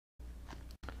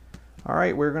All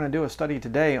right, we're going to do a study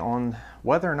today on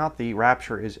whether or not the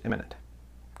rapture is imminent.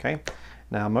 Okay,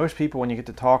 now most people, when you get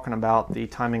to talking about the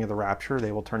timing of the rapture,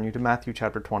 they will turn you to Matthew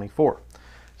chapter 24.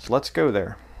 So let's go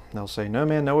there. They'll say, "No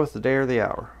man knoweth the day or the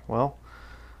hour." Well,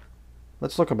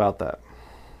 let's look about that.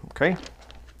 Okay,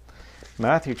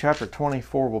 Matthew chapter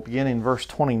 24 will begin in verse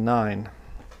 29.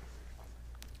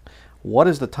 What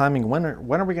is the timing? When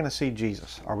are we going to see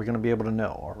Jesus? Are we going to be able to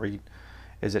know?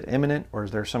 Is it imminent, or is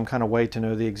there some kind of way to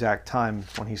know the exact time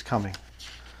when he's coming?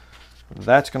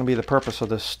 That's going to be the purpose of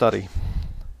this study.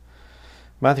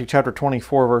 Matthew chapter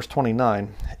 24, verse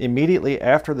 29. Immediately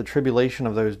after the tribulation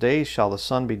of those days shall the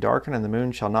sun be darkened, and the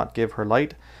moon shall not give her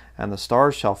light, and the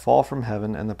stars shall fall from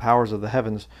heaven, and the powers of the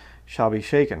heavens shall be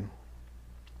shaken.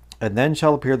 And then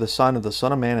shall appear the sign of the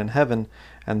Son of Man in heaven,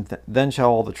 and then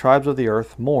shall all the tribes of the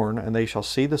earth mourn, and they shall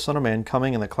see the Son of Man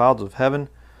coming in the clouds of heaven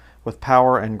with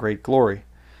power and great glory.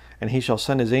 And he shall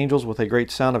send his angels with a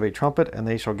great sound of a trumpet, and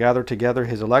they shall gather together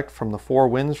his elect from the four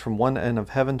winds, from one end of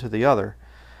heaven to the other.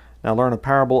 Now learn a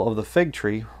parable of the fig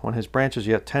tree. When his branch is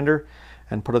yet tender,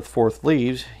 and putteth forth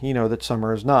leaves, ye know that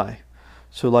summer is nigh.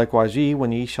 So likewise ye,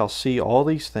 when ye shall see all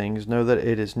these things, know that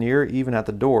it is near, even at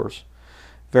the doors.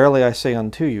 Verily I say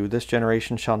unto you, this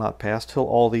generation shall not pass till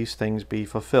all these things be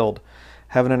fulfilled.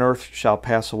 Heaven and earth shall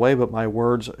pass away, but my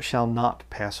words shall not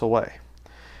pass away.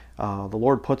 The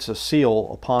Lord puts a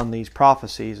seal upon these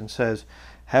prophecies and says,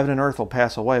 heaven and earth will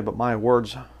pass away, but my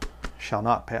words shall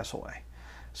not pass away.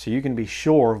 So you can be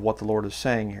sure of what the Lord is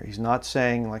saying here. He's not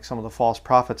saying, like some of the false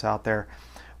prophets out there,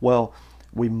 well,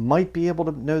 we might be able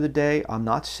to know the day. I'm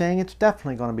not saying it's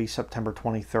definitely going to be September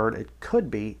 23rd. It could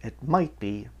be, it might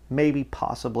be, maybe,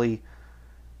 possibly,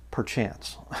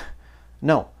 perchance.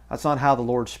 No, that's not how the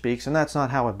Lord speaks, and that's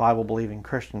not how a Bible-believing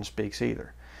Christian speaks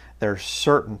either. There's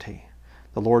certainty.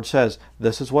 The Lord says,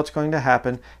 this is what's going to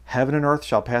happen. Heaven and earth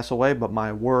shall pass away, but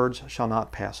my words shall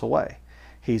not pass away.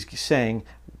 He's saying,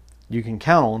 you can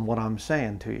count on what I'm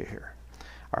saying to you here.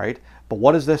 All right, but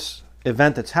what is this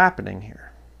event that's happening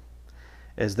here?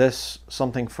 Is this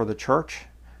something for the church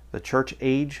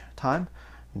age time?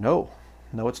 No,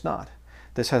 it's not.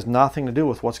 This has nothing to do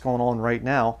with what's going on right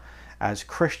now as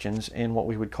Christians in what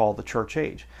we would call the church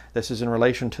age. This is in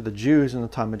relation to the Jews in the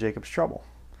time of Jacob's trouble.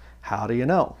 How do you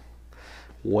know?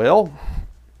 Well,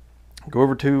 go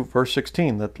over to verse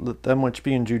 16. Let them which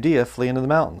be in Judea flee into the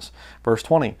mountains. Verse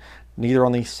 20. Neither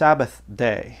on the Sabbath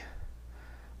day.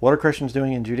 What are Christians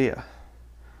doing in Judea?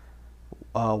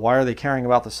 Why are they caring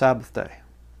about the Sabbath day?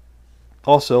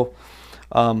 Also,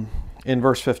 in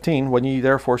verse 15, when ye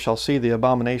therefore shall see the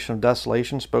abomination of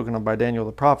desolation spoken of by Daniel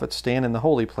the prophet stand in the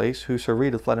holy place, whoso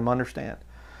readeth, let him understand.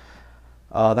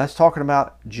 That's talking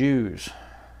about Jews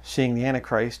seeing the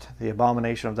Antichrist, the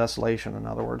abomination of desolation, in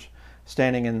other words,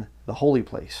 standing in the holy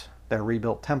place, their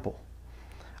rebuilt temple.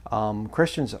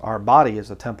 Christians, our body is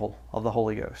the temple of the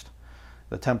Holy Ghost,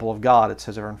 the temple of God, it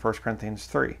says over in 1 Corinthians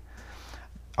 3.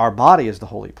 Our body is the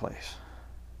holy place.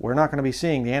 We're not going to be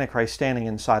seeing the Antichrist standing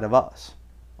inside of us.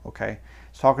 Okay?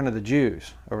 It's talking to the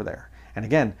Jews over there. And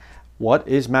again, what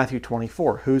is Matthew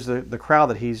 24? Who's the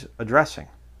crowd that he's addressing?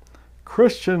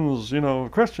 Christians,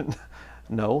 Christians.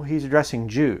 No, he's addressing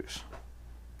Jews.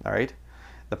 All right?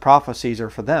 The prophecies are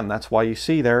for them. That's why you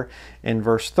see there in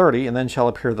verse 30, and then shall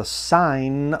appear the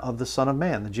sign of the Son of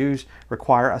Man. The Jews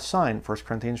require a sign. 1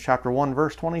 Corinthians chapter 1,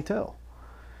 verse 22.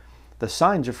 The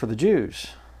signs are for the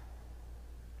Jews.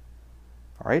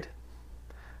 All right?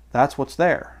 That's what's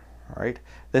there. All right?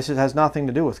 This has nothing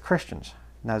to do with Christians.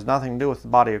 It has nothing to do with the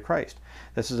body of Christ.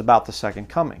 This is about the second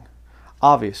coming.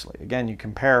 Obviously, again, you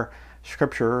compare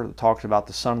Scripture that talks about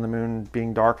the sun and the moon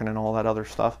being darkened and all that other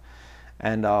stuff,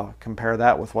 and compare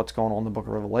that with what's going on in the book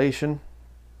of Revelation.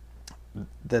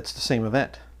 That's the same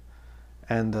event.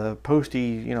 And the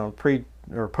post-trib,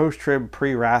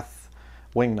 pre-wrath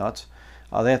wingnuts,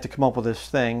 they have to come up with this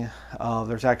thing.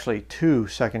 There's actually two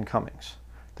second comings.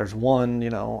 There's one,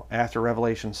 after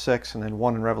Revelation 6, and then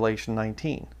one in Revelation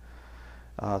 19.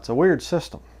 It's a weird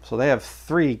system. So they have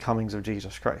three comings of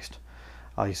Jesus Christ.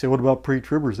 You say, what about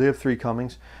pre-tribbers? They have three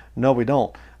comings. No, we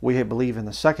don't. We believe in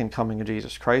the second coming of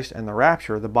Jesus Christ, and the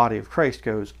rapture, the body of Christ,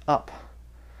 goes up.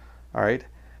 All right?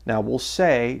 Now, we'll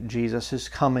say Jesus is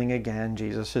coming again.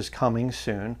 Jesus is coming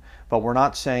soon. But we're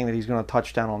not saying that he's going to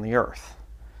touch down on the earth.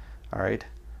 All right?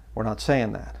 We're not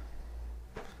saying that.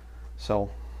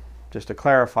 So, just to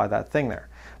clarify that thing there.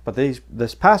 But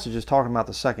this passage is talking about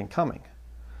the second coming.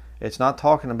 It's not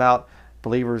talking about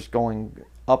believers going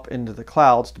up into the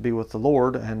clouds to be with the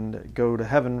Lord and go to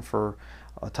heaven for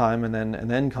a time and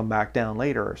then come back down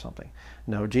later or something.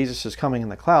 No, Jesus is coming in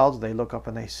the clouds. They look up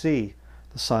and they see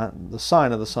the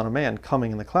sign of the Son of Man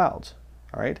coming in the clouds.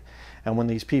 All right? And when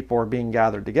these people are being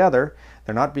gathered together,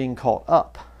 they're not being caught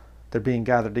up. They're being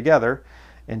gathered together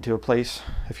into a place.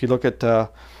 If you look at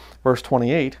verse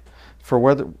 28, for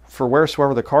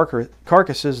wheresoever the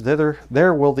carcass is,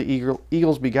 there will the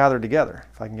eagles be gathered together,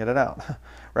 if I can get it out.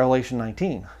 Revelation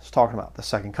 19 is talking about the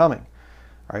second coming.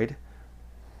 All right?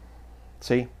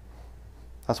 See?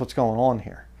 That's what's going on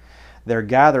here. They're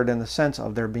gathered in the sense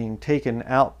of they're being taken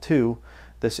out to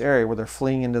this area where they're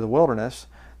fleeing into the wilderness.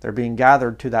 They're being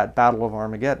gathered to that battle of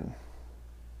Armageddon.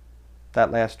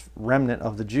 That last remnant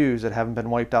of the Jews that haven't been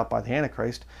wiped out by the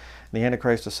Antichrist. The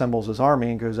Antichrist assembles his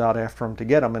army and goes out after them to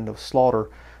get them and to slaughter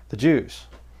the Jews.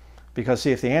 Because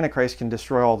see, if the Antichrist can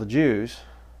destroy all the Jews,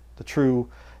 the true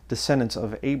descendants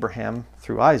of Abraham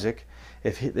through Isaac,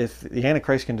 if the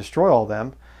Antichrist can destroy all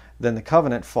them, then the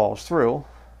covenant falls through,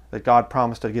 that God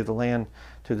promised to give the land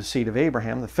to the seed of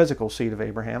Abraham, the physical seed of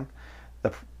Abraham.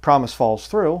 The promise falls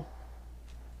through,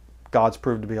 God's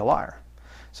proved to be a liar.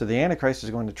 So the Antichrist is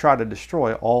going to try to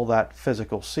destroy all that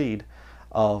physical seed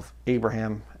of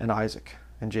Abraham and Isaac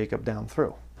and Jacob down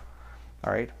through.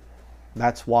 All right?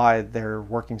 That's why they're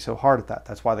working so hard at that.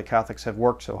 That's why the Catholics have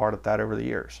worked so hard at that over the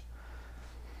years.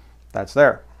 That's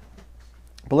there.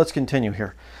 But let's continue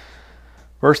here.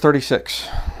 Verse 36.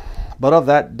 But of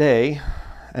that day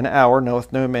and hour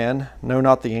knoweth no man, no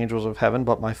not the angels of heaven,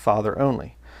 but my Father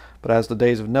only. But as the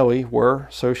days of Noe were,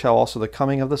 so shall also the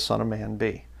coming of the Son of Man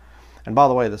be. And by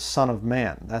the way, the Son of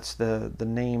Man, that's the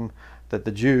name that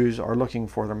the Jews are looking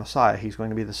for their Messiah. He's going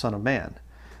to be the Son of Man.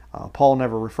 Paul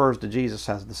never refers to Jesus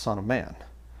as the Son of Man.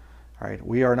 All right,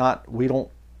 we don't,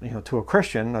 to a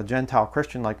Christian, a Gentile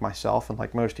Christian like myself and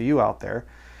like most of you out there,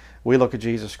 we look at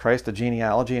Jesus Christ, the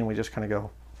genealogy, and we just kind of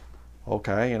go,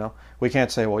 okay, we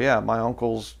can't say, well, yeah, my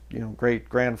uncle's, great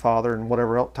grandfather and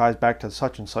whatever else ties back to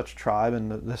such and such tribe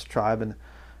and this tribe. And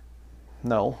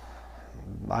no,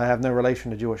 I have no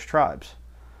relation to Jewish tribes.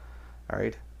 All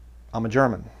right, I'm a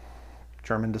German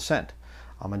descent.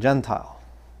 I'm a Gentile,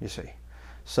 you see.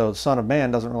 So the Son of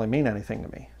Man doesn't really mean anything to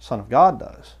me. Son of God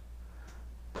does.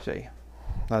 See,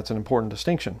 that's an important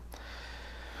distinction.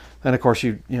 And of course,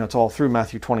 it's all through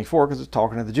Matthew 24 because it's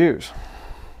talking to the Jews.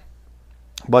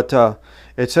 But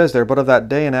it says there, but of that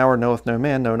day and hour knoweth no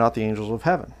man, no not the angels of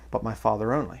heaven, but my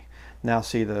Father only. Now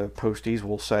see, the posties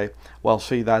will say, well,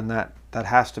 see, then that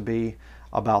has to be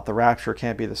about the rapture. It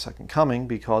can't be the second coming,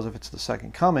 because if it's the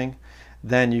second coming,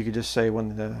 then you could just say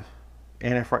when the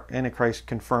Antichrist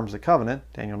confirms the covenant,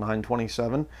 Daniel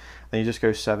 9:27, then you just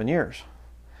go 7 years.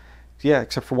 Yeah,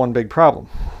 except for one big problem.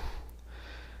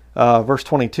 Verse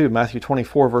 22, Matthew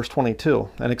 24, verse 22.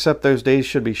 And except those days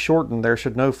should be shortened, there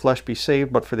should no flesh be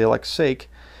saved, but for the elect's sake,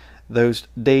 those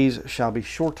days shall be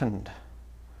shortened.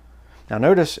 Now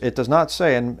notice, it does not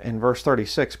say in verse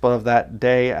 36, but of that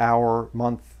day, hour,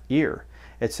 month, year.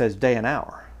 It says day and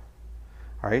hour.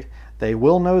 All right? They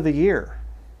will know the year.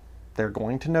 They're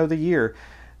going to know the year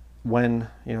when,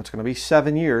 it's going to be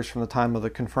 7 years from the time of the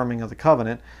confirming of the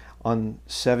covenant. On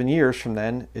 7 years from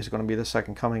then is going to be the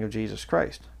second coming of Jesus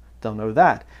Christ. They'll know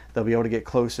that. They'll be able to get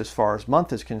close as far as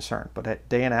month is concerned. But at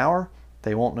day and hour,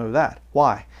 they won't know that.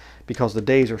 Why? Because the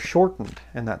days are shortened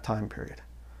in that time period.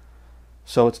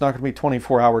 So it's not going to be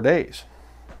 24-hour days.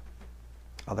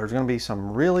 There's going to be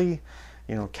some really,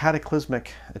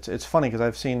 cataclysmic. It's funny because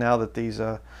I've seen now that these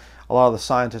a lot of the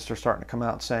scientists are starting to come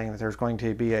out saying that there's going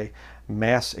to be a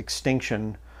mass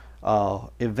extinction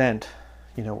event,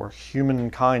 where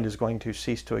humankind is going to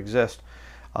cease to exist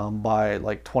by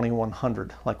like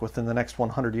 2100. Like within the next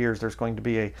 100 years, there's going to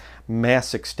be a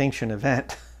mass extinction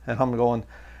event. And I'm going,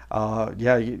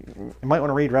 yeah, you might want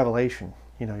to read Revelation.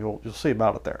 You'll see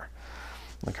about it there.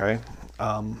 Okay.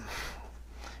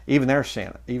 Even they're seeing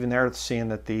it. Even they're seeing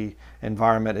that the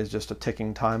environment is just a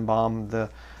ticking time bomb.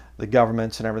 The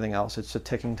governments and everything else, it's a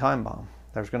ticking time bomb.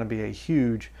 There's going to be a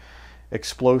huge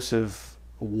explosive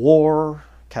war,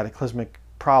 cataclysmic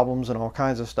problems and all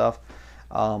kinds of stuff.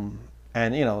 And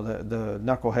the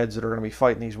knuckleheads that are going to be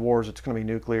fighting these wars, it's going to be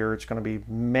nuclear, it's going to be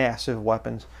massive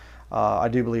weapons. I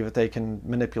do believe that they can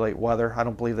manipulate weather. I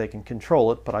don't believe they can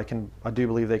control it, but I do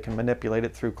believe they can manipulate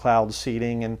it through cloud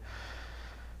seeding and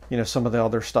some of the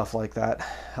other stuff like that,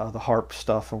 the HARP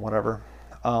stuff and whatever.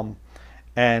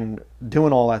 And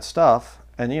doing all that stuff,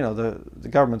 and the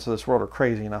governments of this world are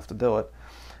crazy enough to do it.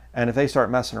 And if they start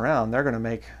messing around, they're going to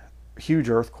make huge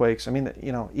earthquakes. I mean,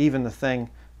 even the thing,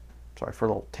 sorry for a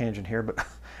little tangent here, but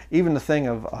even the thing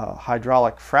of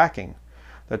hydraulic fracking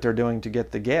that they're doing to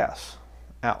get the gas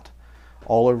out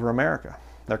all over America.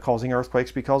 They're causing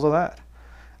earthquakes because of that.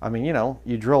 I mean,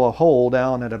 you drill a hole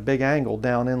down at a big angle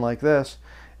down in like this,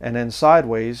 and then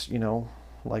sideways,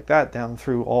 like that down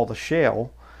through all the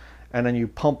shale, and then you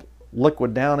pump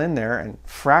liquid down in there and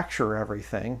fracture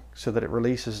everything so that it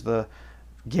releases the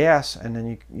gas, and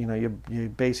then you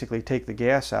basically take the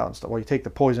gas out. Well, you take the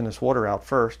poisonous water out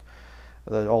first,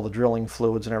 all the drilling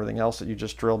fluids and everything else that you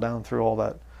just drill down through all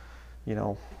that,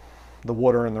 the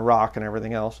water and the rock and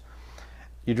everything else.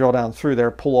 You drill down through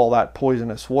there, pull all that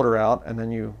poisonous water out, and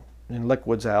then and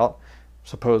liquids out,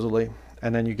 supposedly,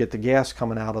 and then you get the gas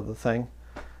coming out of the thing,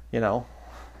 and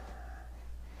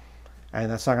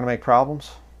that's not going to make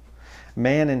problems.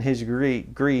 Man in his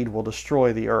greed will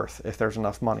destroy the earth if there's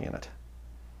enough money in it.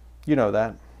 You know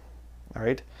that, all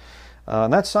right?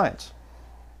 And that's science.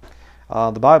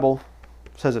 The Bible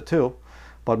says it too,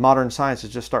 but modern science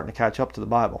is just starting to catch up to the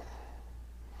Bible.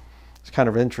 It's kind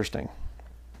of interesting.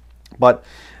 But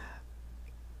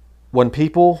when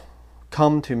people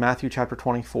come to Matthew chapter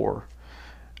 24,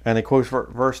 and they quote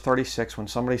verse 36, when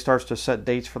somebody starts to set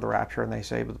dates for the rapture, and they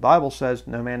say, but the Bible says,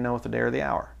 no man knoweth the day or the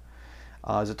hour.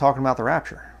 Is it talking about the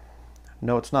rapture?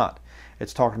 No, it's not.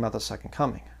 It's talking about the second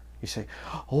coming. You say,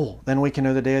 oh, then we can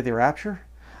know the day of the rapture?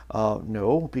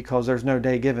 No, because there's no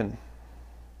day given.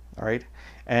 All right?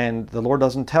 And the Lord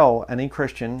doesn't tell any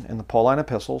Christian in the Pauline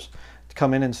epistles to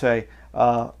come in and say,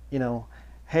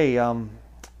 hey,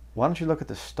 why don't you look at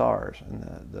the stars and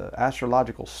the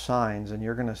astrological signs, and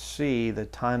you're going to see the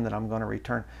time that I'm going to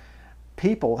return.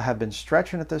 People have been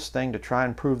stretching at this thing to try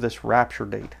and prove this rapture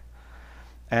date.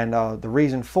 And the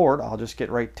reason for it, I'll just get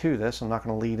right to this. I'm not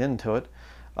going to lead into it.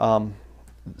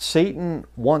 Satan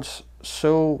wants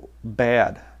so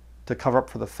bad to cover up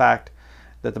for the fact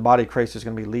that the body of Christ is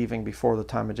going to be leaving before the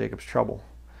time of Jacob's trouble.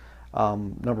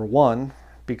 Number one,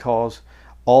 because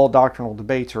all doctrinal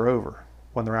debates are over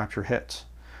when the rapture hits.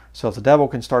 So if the devil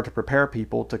can start to prepare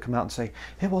people to come out and say,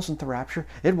 it wasn't the rapture,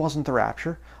 it wasn't the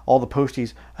rapture, all the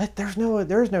posties, there's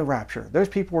no rapture. Those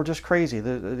people were just crazy.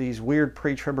 These weird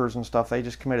pre-tribbers and stuff, they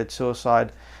just committed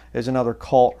suicide, is another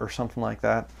cult or something like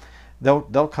that.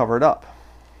 They'll cover it up.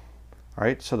 All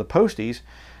right, so the posties,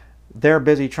 they're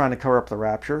busy trying to cover up the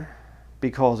rapture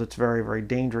because it's very, very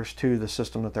dangerous to the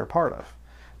system that they're part of,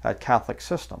 that Catholic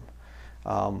system.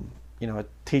 It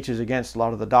teaches against a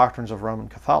lot of the doctrines of Roman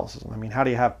Catholicism. I mean, how do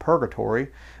you have purgatory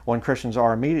when Christians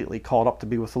are immediately called up to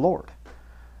be with the Lord?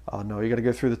 No, you got to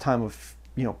go through the time of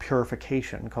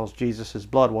purification, because Jesus'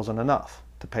 blood wasn't enough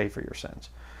to pay for your sins.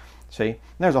 See, and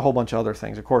there's a whole bunch of other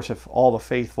things. Of course, if all the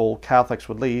faithful Catholics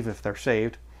would leave, if they're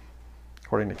saved,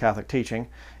 according to Catholic teaching,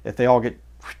 if they all get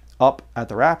up at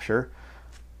the rapture,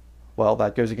 well,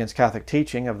 that goes against Catholic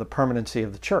teaching of the permanency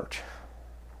of the church.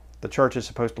 The church is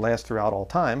supposed to last throughout all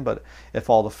time, but if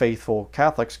all the faithful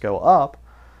Catholics go up,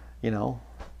 the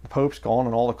Pope's gone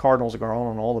and all the cardinals are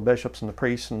gone and all the bishops and the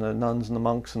priests and the nuns and the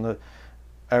monks and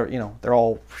they're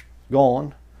all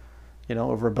gone,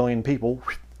 over 1 billion people,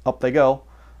 up they go.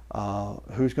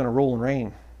 Who's going to rule and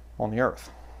reign on the earth?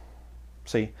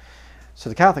 See, so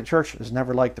the Catholic Church has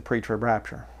never liked the pre-trib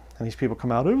rapture. And these people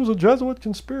come out, it was a Jesuit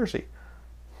conspiracy.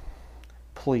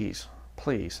 Please,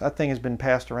 please, that thing has been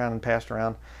passed around and passed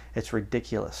around. It's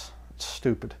ridiculous. It's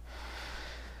stupid.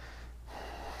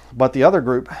 But the other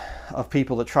group of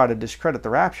people that try to discredit the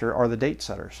rapture are the date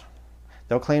setters.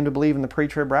 They'll claim to believe in the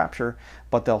pre-trib rapture,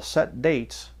 but they'll set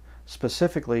dates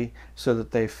specifically so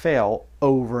that they fail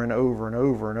over and over and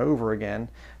over and over again.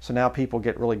 So now people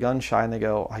get really gun shy and they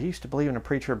go, I used to believe in a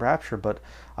pre-trib rapture, but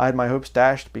I had my hopes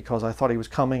dashed because I thought he was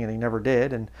coming and he never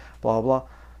did, and blah, blah.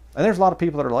 And there's a lot of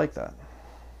people that are like that.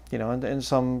 And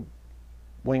some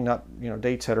wingnut,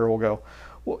 date setter will go,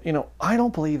 well, I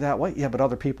don't believe that way. Yeah, but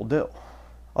other people do.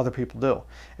 Other people do.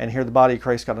 And here the body of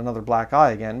Christ got another black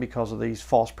eye again because of these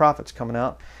false prophets coming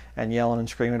out and yelling and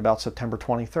screaming about September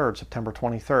 23rd, September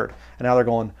 23rd. And now they're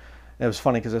going, it was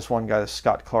funny because this one guy, this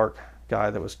Scott Clark guy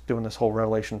that was doing this whole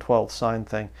Revelation 12 sign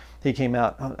thing, he came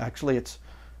out, actually it's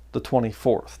the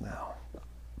 24th now.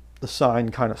 The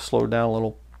sign kind of slowed down a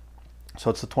little, so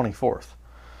it's the 24th.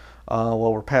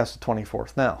 Well, we're past the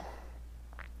 24th now.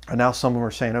 And now some of them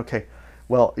are saying, okay,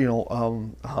 well,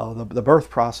 the birth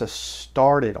process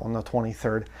started on the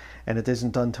 23rd, and it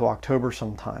isn't done till October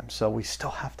sometime, so we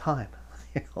still have time.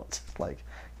 It's just like,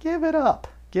 give it up.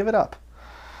 Give it up.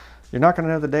 You're not going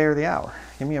to know the day or the hour.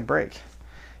 Give me a break.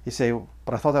 You say,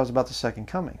 but I thought that was about the second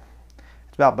coming.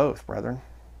 It's about both, brethren.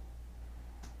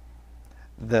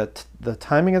 The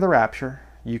timing of the rapture,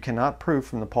 you cannot prove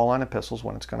from the Pauline epistles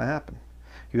when it's going to happen.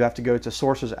 You have to go to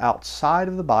sources outside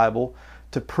of the Bible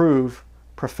to prove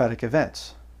prophetic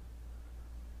events.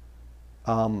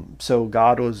 So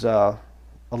God was a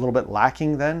little bit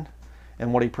lacking then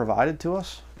in what he provided to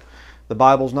us. The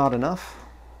Bible's not enough.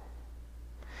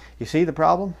 You see the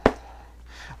problem?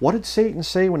 What did Satan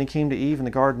say when he came to Eve in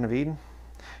the Garden of Eden?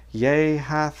 Yea,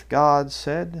 hath God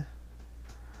said.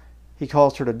 he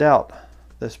caused her to doubt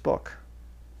this book.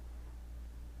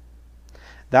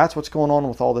 That's what's going on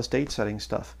with all this date setting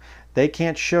stuff. They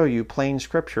can't show you plain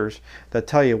scriptures that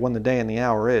tell you when the day and the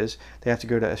hour is. They have to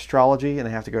go to astrology, and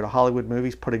they have to go to Hollywood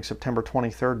movies putting September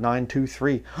 23rd,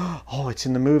 923. Oh, it's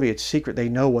in the movie. It's secret. They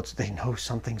know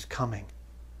something's coming.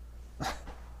 I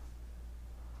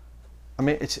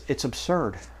mean, it's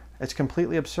absurd. It's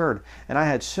completely absurd. And I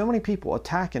had so many people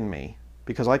attacking me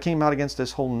because I came out against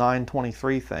this whole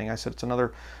 923 thing. I said it's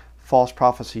another false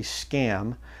prophecy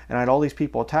scam. And I had all these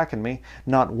people attacking me.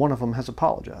 Not one of them has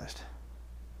apologized.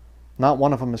 Not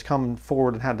one of them has come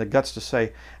forward and had the guts to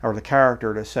say, or the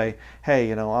character to say, hey,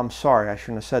 you know, I'm sorry, I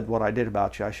shouldn't have said what I did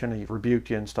about you. I shouldn't have rebuked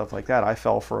you and stuff like that. I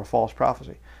fell for a false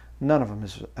prophecy. None of them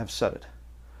have said it.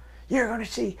 You're going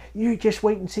to see. You just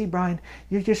wait and see, Brian.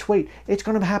 You just wait. It's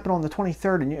going to happen on the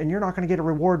 23rd, and you're not going to get a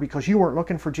reward because you weren't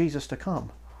looking for Jesus to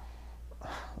come.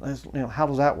 You know, how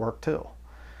does that work, too?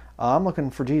 I'm looking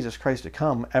for Jesus Christ to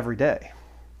come every day.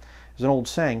 There's an old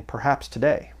saying, perhaps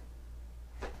today.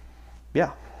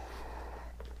 Yeah.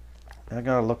 I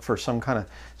gotta look for some kind of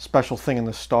special thing in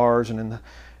the stars and in the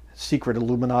secret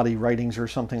Illuminati writings or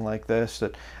something like this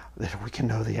that we can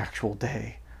know the actual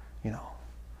day, you know.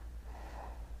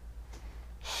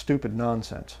 Stupid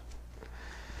nonsense.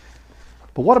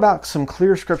 But what about some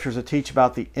clear scriptures that teach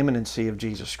about the imminency of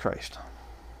Jesus Christ?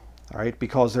 All right,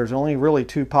 because there's only really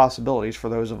two possibilities for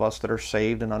those of us that are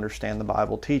saved and understand the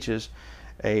Bible teaches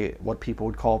what people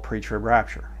would call pre-trib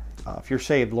rapture. If you're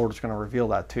saved, the Lord is going to reveal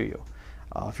that to you.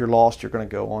 If you're lost, you're going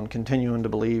to go on continuing to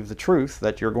believe the truth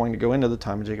that you're going to go into the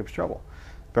time of Jacob's trouble.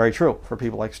 Very true for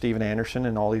people like Steven Anderson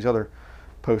and all these other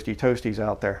posty toasties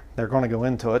out there. They're going to go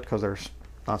into it because they're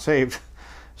not saved.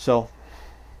 So,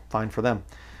 fine for them.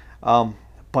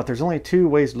 But there's only two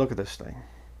ways to look at this thing.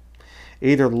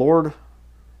 Either the Lord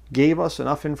gave us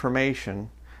enough information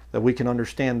that we can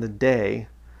understand the date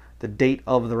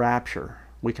of the rapture.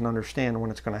 We can understand when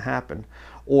it's going to happen.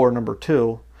 Or number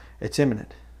two, it's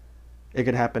imminent. It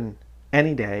could happen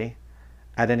any day,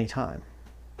 at any time.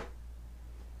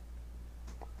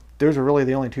 Those are really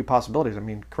the only two possibilities. I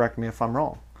mean, correct me if I'm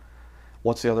wrong.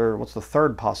 What's the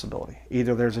third possibility?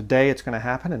 Either there's a day it's going to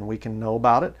happen and we can know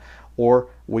about it, or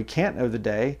we can't know the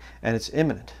day and it's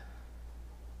imminent.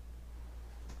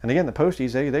 And again, the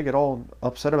posties, they get all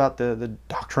upset about the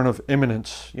doctrine of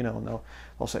imminence, you know, and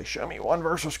they'll say, show me one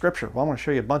verse of scripture. Well, I'm going to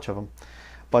show you a bunch of them.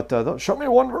 But they'll show me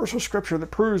one verse of scripture that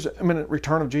proves the imminent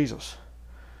return of Jesus.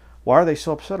 Why are they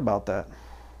so upset about that?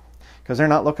 Because they're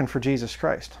not looking for Jesus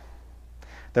Christ.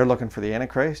 They're looking for the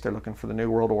Antichrist. They're looking for the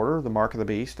New World Order, the mark of the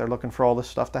beast. They're looking for all this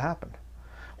stuff to happen.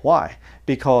 Why?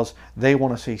 Because they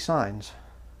want to see signs.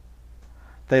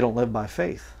 They don't live by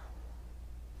faith.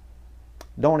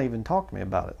 Don't even talk to me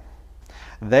about it.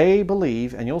 They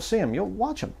believe, and you'll see them. You'll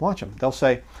watch them. They'll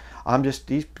say, I'm just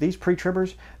these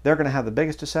pre-tribbers. They're going to have the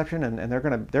biggest deception, and they're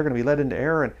going to be led into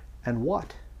error. And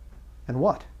what? And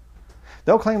what?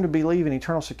 They'll claim to believe in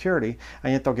eternal security,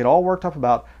 and yet they'll get all worked up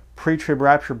about pre-trib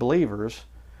rapture believers,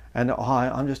 and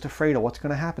I'm just afraid of what's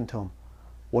going to happen to them.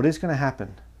 What is going to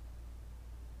happen?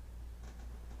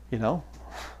 You know?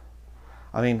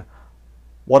 I mean,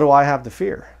 what do I have to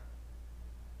fear?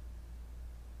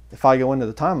 If I go into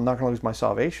the time, I'm not going to lose my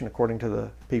salvation, according to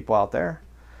the people out there.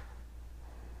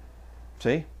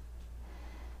 See?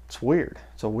 It's weird.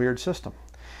 It's a weird system.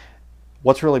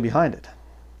 What's really behind it?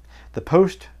 The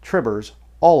post-tribbers,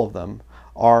 all of them,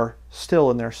 are still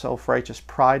in their self-righteous,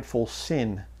 prideful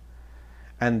sin.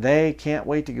 And they can't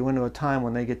wait to go into a time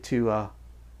when they get to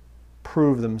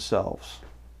prove themselves.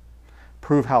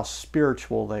 Prove how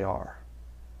spiritual they are.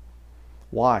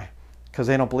 Why? Because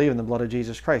they don't believe in the blood of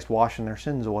Jesus Christ washing their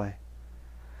sins away.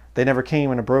 They never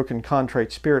came in a broken,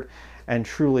 contrite spirit and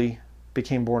truly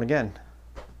became born again.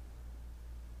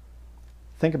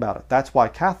 Think about it. That's why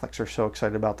Catholics are so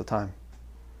excited about the time.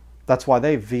 That's why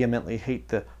they vehemently hate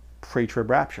the pre-trib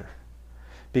rapture.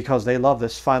 Because they love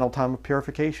this final time of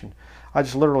purification. I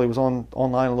just literally was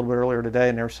online a little bit earlier today,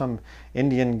 and there's some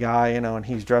Indian guy, you know, and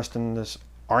he's dressed in this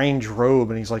orange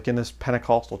robe, and he's like in this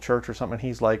Pentecostal church or something, and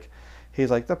he's like,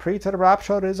 the pre-trib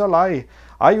rapture is a lie.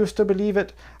 I used to believe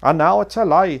it, and now it's a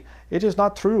lie. It is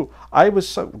not true. I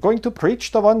was going to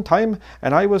preach the one time,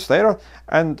 and I was there,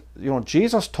 and you know,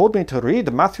 Jesus told me to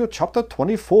read Matthew chapter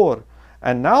 24,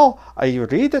 and now I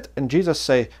read it, and Jesus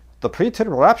say, the pre-trib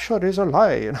rapture is a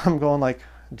lie. And I'm going like,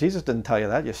 Jesus didn't tell you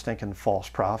that, you stinking false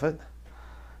prophet.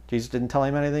 Jesus didn't tell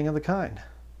him anything of the kind.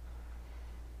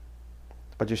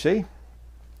 But you see,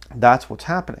 that's what's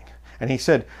happening. And he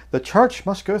said, the church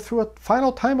must go through a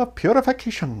final time of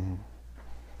purification.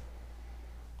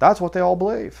 That's what they all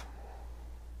believe.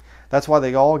 That's why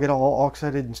they all get all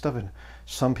excited and stuff and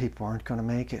some people aren't going to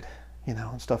make it, you know,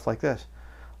 and stuff like this.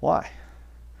 Why?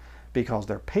 Because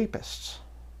they're papists,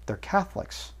 they're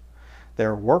Catholics,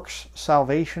 they're works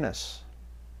salvationists.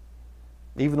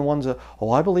 Even the ones that,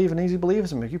 oh, I believe in easy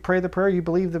believism. If you pray the prayer, you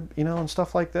believe the, you know, and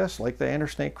stuff like this, like the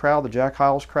Interstate crowd, the Jack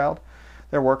Hyles crowd,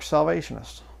 they're works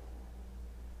salvationists.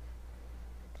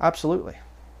 Absolutely.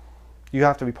 You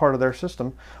have to be part of their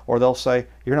system, or they'll say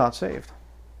you're not saved.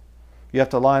 You have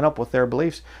to line up with their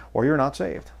beliefs, or you're not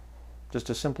saved. Just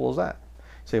as simple as that.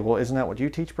 You say, well, isn't that what you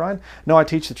teach, Brian? No, I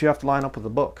teach that you have to line up with the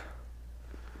book.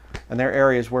 And there are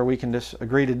areas where we can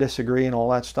agree to disagree and all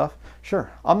that stuff.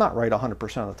 Sure, I'm not right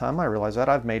 100% of the time. I realize that.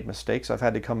 I've made mistakes. I've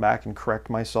had to come back and correct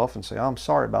myself and say, oh, I'm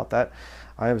sorry about that.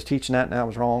 I was teaching that and that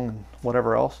was wrong and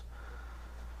whatever else.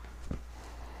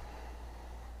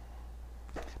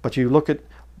 But you look at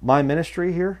my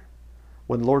ministry here,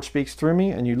 when the Lord speaks through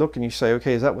me, and you look and you say,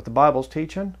 okay, is that what the Bible's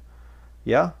teaching?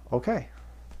 Yeah, okay.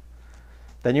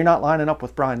 Then you're not lining up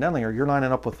with Brian Denlinger, you're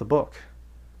lining up with the book,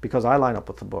 because I line up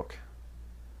with the book.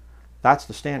 That's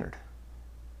the standard.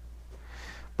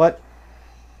 But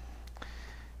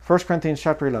 1 Corinthians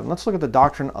chapter 11, let's look at the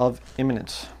doctrine of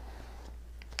imminence.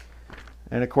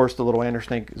 And of course the little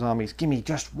Andersnake zombies, give me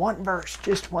just one verse,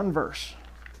 just one verse.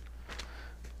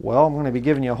 Well, I'm going to be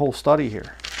giving you a whole study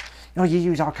here. You know, you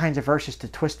use all kinds of verses to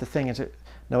twist the thing. Is it?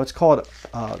 No, it's called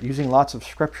using lots of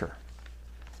scripture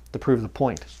to prove the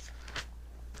point.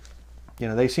 You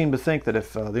know, they seem to think that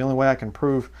if the only way I can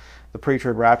prove the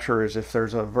pre-trib rapture is if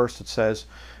there's a verse that says,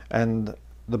 and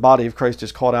the body of Christ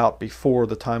is called out before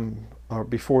the time, or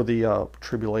before the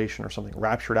tribulation or something,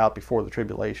 raptured out before the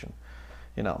tribulation.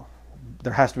 You know,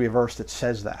 there has to be a verse that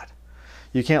says that.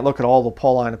 You can't look at all the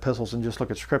Pauline epistles and just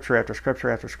look at scripture after scripture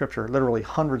after scripture, literally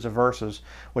hundreds of verses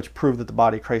which prove that the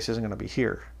body of Christ isn't going to be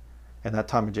here in that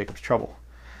time of Jacob's trouble.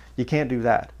 You can't do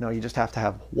that. No, you just have to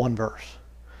have one verse.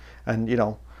 And, you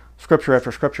know, scripture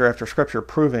after scripture after scripture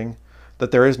proving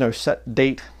that there is no set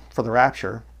date for the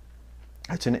rapture.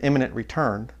 It's an imminent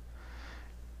return.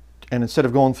 And instead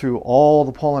of going through all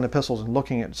the Pauline epistles and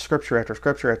looking at scripture after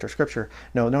scripture after scripture,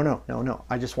 no.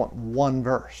 I just want one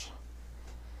verse.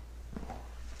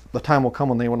 The time will come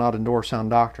when they will not endure sound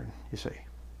doctrine, you see.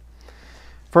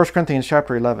 1 Corinthians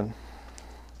chapter 11,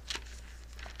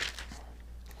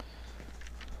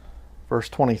 verse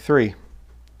 23.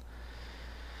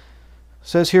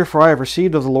 Says here, for I have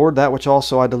received of the Lord that which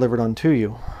also I delivered unto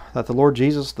you, that the Lord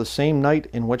Jesus, the same night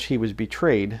in which he was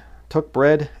betrayed, took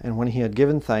bread, and when he had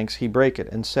given thanks, he brake it,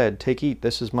 and said, take, eat,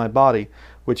 this is my body,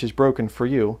 which is broken for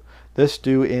you. This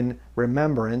do in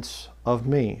remembrance of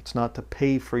me. It's not to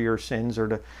pay for your sins or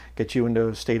to get you into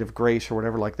a state of grace or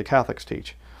whatever like the Catholics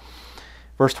teach.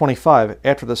 Verse 25,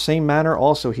 after the same manner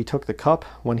also he took the cup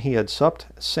when he had supped,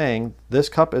 saying, this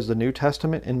cup is the New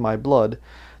Testament in my blood.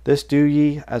 This do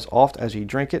ye as oft as ye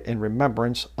drink it in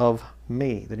remembrance of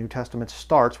me. The New Testament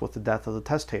starts with the death of the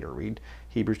testator. Read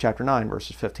Hebrews chapter 9,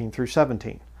 verses 15 through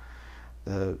 17.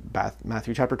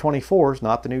 Matthew chapter 24 is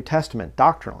not the New Testament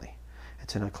doctrinally.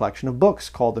 It's in a collection of books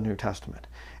called the New Testament.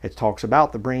 It talks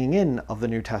about the bringing in of the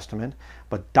New Testament,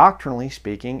 but doctrinally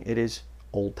speaking, it is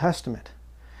Old Testament.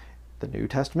 The New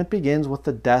Testament begins with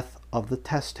the death of the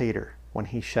testator when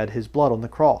he shed his blood on the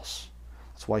cross.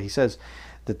 That's why he says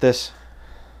that this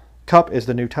cup is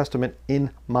the New Testament in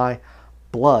my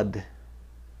blood.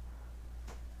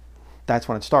 That's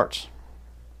when it starts.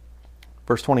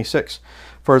 Verse 26,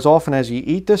 for as often as ye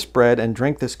eat this bread and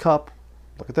drink this cup,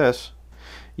 look at this,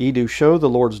 ye do show the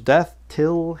Lord's death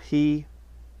till he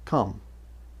come.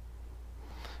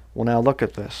 Well, now look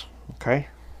at this, okay?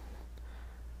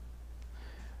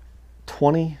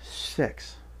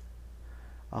 26.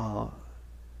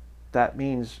 That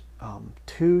means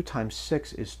 2 times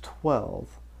 6 is 12.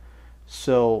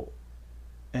 So,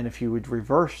 and if you would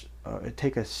reverse,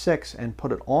 take a 6 and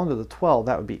put it onto the 12,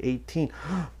 that would be 18.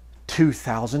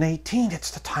 2018,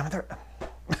 it's the time of their...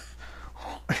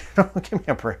 Give me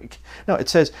a break. No, it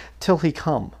says, till he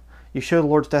come. You show the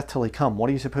Lord's death till he come. What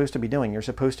are you supposed to be doing? You're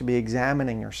supposed to be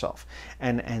examining yourself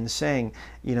and saying,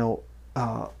 you know,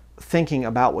 thinking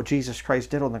about what Jesus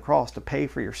Christ did on the cross to pay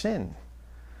for your sin.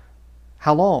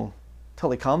 How long?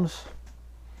 Till he comes?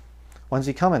 When's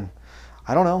he coming?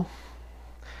 I don't know.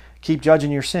 Keep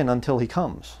judging your sin until he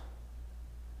comes.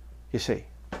 You see?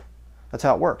 That's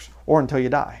how it works. Or until you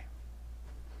die.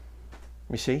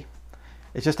 You see?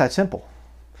 It's just that simple.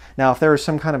 Now, if there is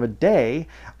some kind of a day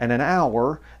and an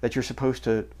hour that you're supposed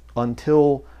to,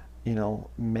 until, you know,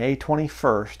 May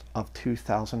 21st of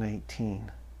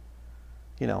 2018.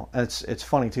 You know, it's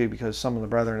funny too, because some of the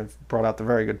brethren have brought out the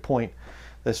very good point.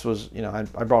 This was, you know,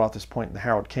 I brought out this point in the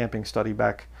Harold Camping study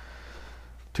back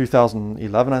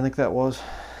 2011, I think that was.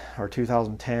 or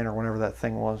 2010 or whenever that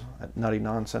thing was, that nutty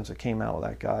nonsense that came out with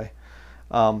that guy.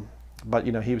 But,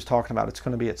 you know, he was talking about it's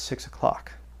going to be at 6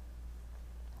 o'clock.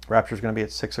 Rapture's going to be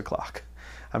at 6 o'clock.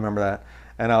 I remember that.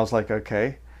 And I was like,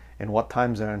 okay, in what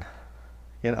time zone?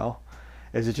 You know,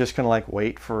 is it just going to like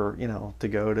wait for, you know, to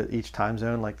go to each time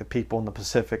zone? Like the people in the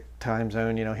Pacific time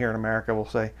zone, you know, here in America will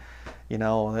say, you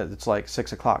know, it's like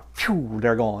 6 o'clock. Phew,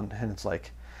 they're gone. And it's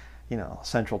like, you know,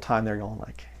 Central Time, they're going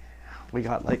like, we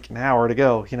got like an hour to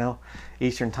go, you know.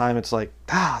 Eastern Time, it's like,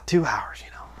 2 hours,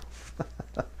 you know.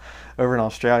 Over in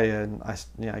Australia, and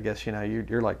I guess, you know,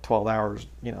 you're like 12 hours,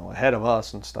 you know, ahead of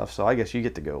us and stuff. So I guess you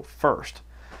get to go first,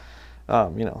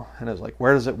 you know. And it's like,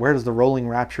 where does the rolling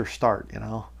rapture start, you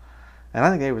know? And I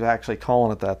think they was actually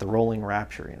calling it that, the rolling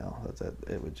rapture, you know. That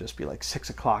it would just be like 6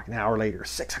 o'clock, an hour later,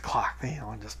 6 o'clock, you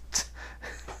know, and just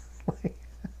like,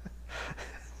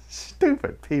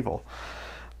 stupid people.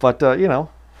 But you know,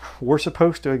 we're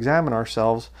supposed to examine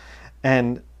ourselves,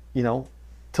 and you know,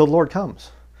 till the Lord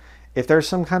comes. If there's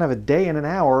some kind of a day and an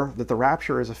hour that the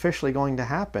rapture is officially going to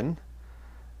happen,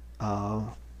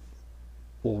 well,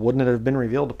 wouldn't it have been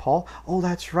revealed to Paul? Oh,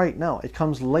 that's right. No, it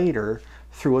comes later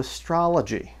through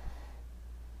astrology.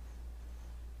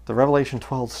 The Revelation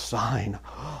 12 sign.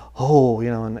 Oh, you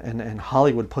know, and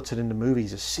Hollywood puts it into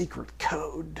movies as secret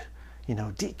code. You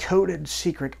know, decoded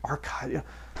secret archive.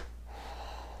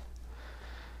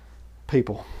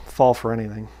 People fall for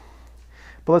anything.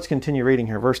 But let's continue reading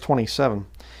here. Verse 27.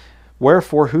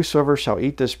 Wherefore whosoever shall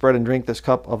eat this bread and drink this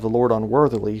cup of the Lord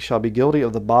unworthily shall be guilty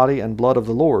of the body and blood of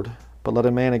the Lord. But let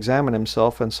a man examine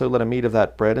himself, and so let him eat of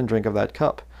that bread and drink of that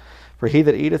cup. For he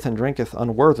that eateth and drinketh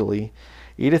unworthily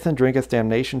eateth and drinketh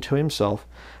damnation to himself,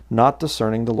 not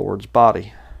discerning the Lord's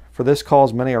body. For this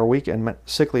cause many are weak and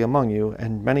sickly among you,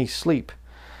 and many sleep.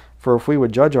 For if we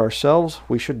would judge ourselves,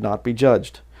 we should not be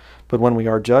judged. But when we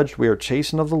are judged, we are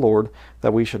chastened of the Lord,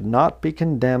 that we should not be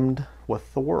condemned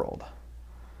with the world.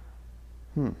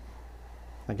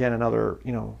 Again, another,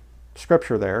 you know,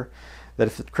 scripture there, that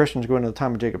if the Christians go into the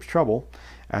time of Jacob's trouble,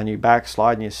 and you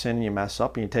backslide and you sin and you mess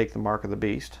up and you take the mark of the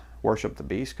beast, worship the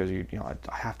beast because you know,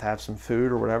 I have to have some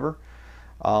food or whatever.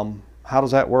 How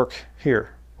does that work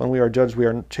here? When we are judged, we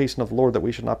are chastened of the Lord, that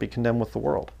we should not be condemned with the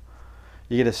world.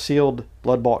 You get a sealed,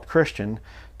 blood-bought Christian,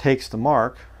 takes the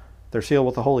mark. They're sealed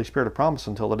with the Holy Spirit of promise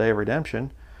until the day of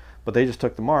redemption, but they just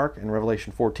took the mark, and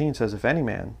Revelation 14 says, if any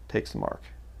man takes the mark,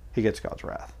 he gets God's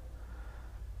wrath.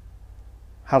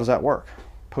 How does that work?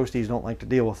 Posties don't like to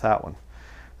deal with that one.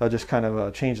 They'll just kind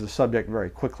of change the subject very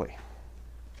quickly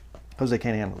because they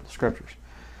can't handle the scriptures.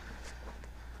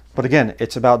 But again,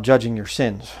 it's about judging your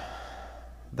sins.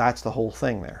 That's the whole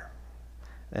thing there.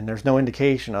 And there's no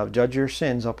indication of judge your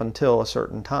sins up until a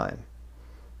certain time.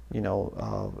 You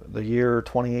know, the year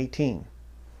 2018,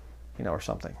 you know, or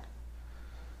something.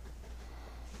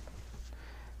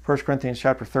 1 Corinthians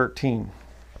chapter 13.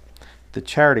 The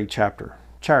charity chapter.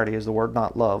 Charity is the word,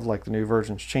 not love, like the new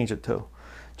versions change it to.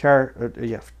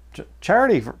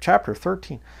 Charity chapter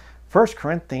 13. 1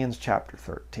 Corinthians chapter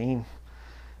 13,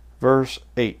 verse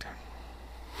 8.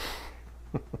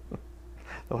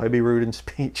 Though I be rude in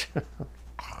speech.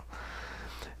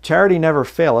 Charity never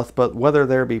faileth, but whether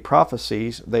there be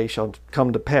prophecies, they shall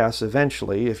come to pass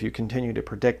eventually, if you continue to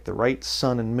predict the right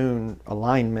sun and moon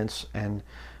alignments and...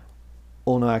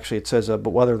 Oh no, actually it says,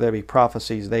 but whether there be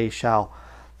prophecies, they shall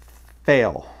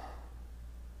fail.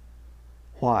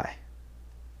 Why?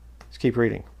 Let's keep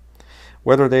reading.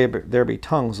 Whether there be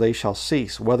tongues, they shall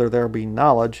cease. Whether there be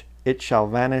knowledge, it shall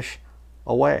vanish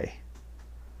away.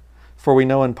 For we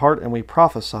know in part, and we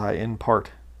prophesy in part.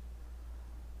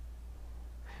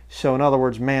 So in other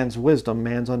words, man's wisdom,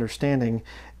 man's understanding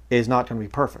is not going to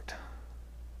be perfect.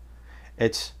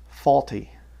 It's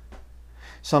faulty.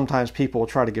 Sometimes people will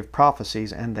try to give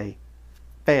prophecies and they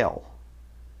fail.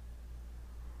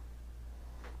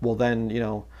 Well then, you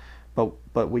know,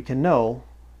 but we can know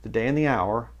the day and the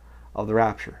hour of the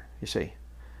rapture, you see.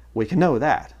 We can know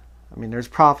that. I mean, there's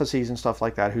prophecies and stuff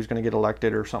like that, who's going to get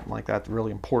elected or something like that,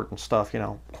 really important stuff, you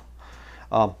know.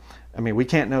 I mean, we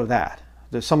can't know that.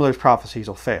 Some of those prophecies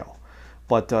will fail.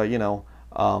 But, you know,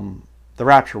 the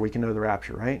rapture, we can know the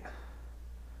rapture, right?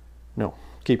 No.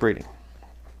 Keep reading.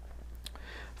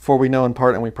 For we know in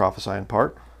part, and we prophesy in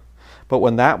part. But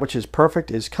when that which is perfect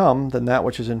is come, then that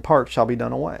which is in part shall be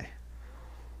done away.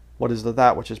 What is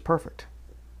that which is perfect?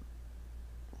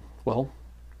 Well,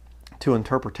 two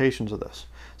interpretations of this.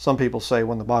 Some people say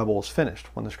when the Bible is finished,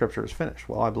 when the scripture is finished.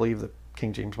 Well, I believe the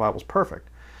King James Bible is perfect.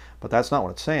 But that's not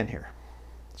what it's saying here.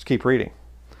 Let's keep reading.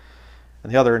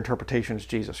 And the other interpretation is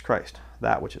Jesus Christ,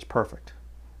 that which is perfect.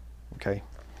 Okay.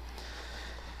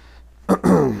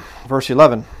 Verse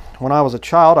 11. When I was a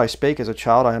child, I spake as a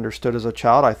child, I understood as a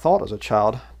child, I thought as a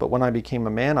child. But when I became a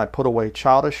man, I put away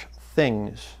childish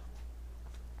things.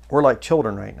 We're like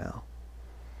children right now.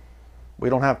 We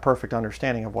don't have perfect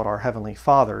understanding of what our Heavenly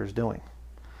Father is doing.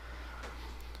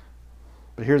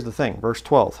 But here's the thing, verse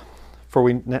 12.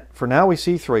 For now we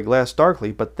see through a glass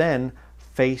darkly, but then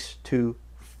face to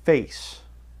face.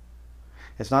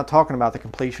 It's not talking about the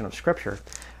completion of Scripture.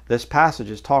 This passage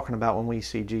is talking about when we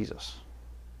see Jesus.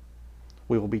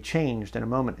 We will be changed in a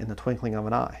moment, in the twinkling of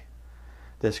an eye.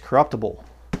 This corruptible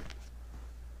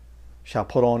shall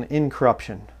put on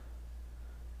incorruption.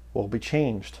 Will be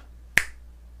changed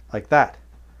like that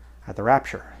at the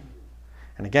rapture.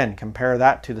 And again, compare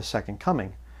that to the second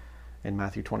coming in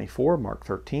Matthew 24, Mark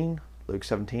 13, Luke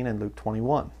 17, and Luke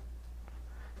 21.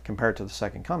 Compare it to the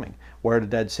second coming. Where do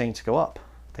dead saints go up?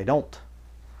 They don't.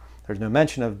 There's no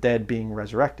mention of dead being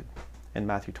resurrected in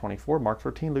Matthew 24, Mark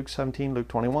 13, Luke 17, Luke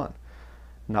 21.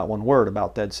 Not one word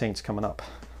about dead saints coming up.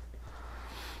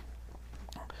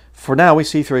 For now we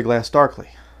see through a glass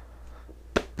darkly.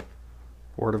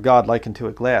 Word of God likened to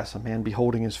a glass, a man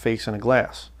beholding his face in a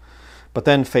glass. But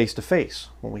then face to face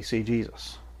when we see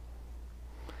Jesus.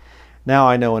 Now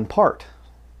I know in part.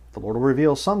 The Lord will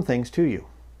reveal some things to you.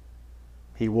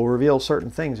 He will reveal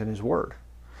certain things in His Word.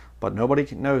 But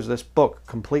nobody knows this book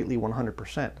completely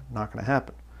 100%. Not going to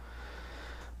happen.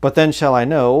 But then shall I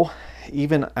know,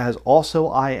 even as also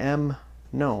I am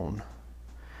known.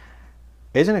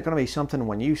 Isn't it going to be something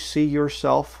when you see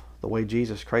yourself the way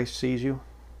Jesus Christ sees you?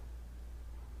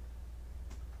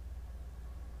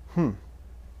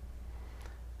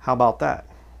 How about that?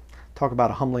 Talk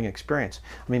about a humbling experience.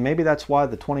 I mean, maybe that's why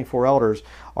the 24 elders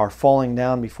are falling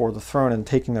down before the throne and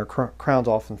taking their crowns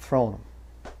off and throwing them.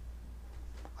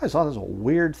 I just thought this was a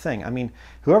weird thing. I mean,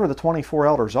 whoever the 24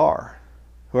 elders are,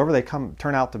 whoever they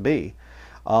turn out to be,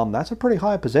 that's a pretty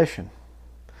high position.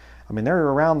 I mean, they're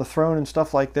around the throne and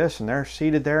stuff like this, and they're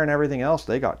seated there and everything else.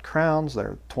 They got crowns.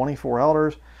 They're 24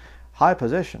 elders. High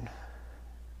position.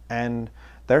 And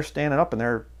they're standing up and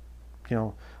they're,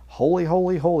 holy,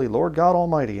 holy, holy, Lord God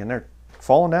Almighty. And they're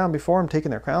falling down before Him,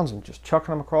 taking their crowns and just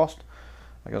chucking them across,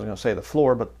 like I was going to say the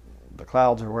floor, but the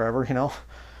clouds or wherever,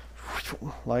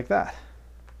 like that.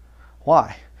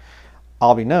 Why?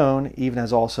 I'll be known even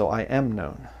as also I am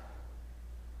known.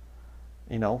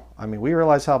 I mean, we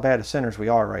realize how bad of sinners we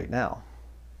are right now.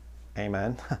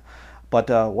 Amen. But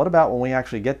what about when we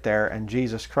actually get there and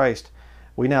Jesus Christ,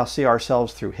 we now see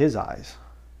ourselves through His eyes?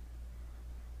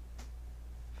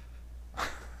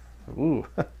 Ooh,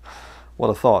 what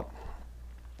a thought.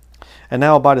 And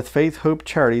now abideth faith, hope,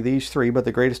 charity, these three, but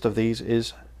the greatest of these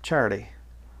is charity.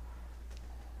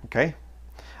 Okay?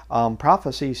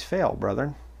 Prophecies fail,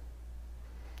 brethren.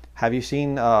 Have you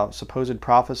seen supposed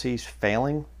prophecies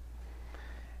failing?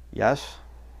 Yes.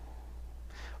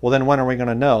 Well, then when are we going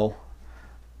to know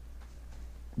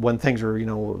when things are,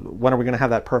 when are we going to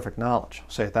have that perfect knowledge?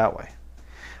 Say it that way.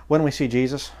 When we see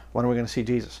Jesus, when are we going to see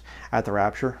Jesus? At the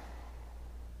rapture?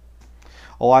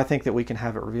 Oh, I think that we can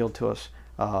have it revealed to us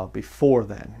before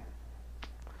then.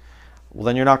 Well,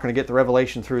 then you're not going to get the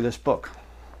revelation through this book.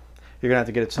 You're going to have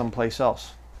to get it someplace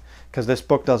else. Because this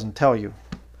book doesn't tell you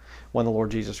when the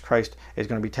Lord Jesus Christ is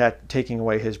going to be taking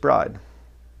away His bride.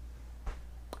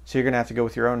 So you're going to have to go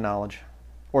with your own knowledge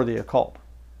or the occult,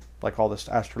 like all this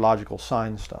astrological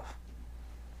sign stuff.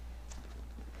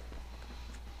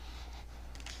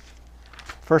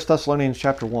 1 Thessalonians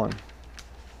chapter 1.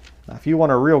 Now, if you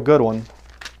want a real good one,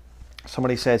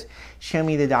 somebody says, show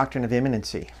me the doctrine of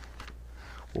imminency.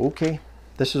 Okay,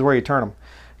 this is where you turn them.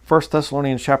 1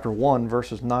 Thessalonians chapter 1,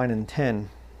 verses 9 and 10.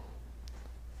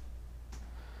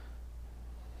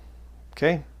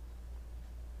 Okay,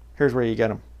 here's where you get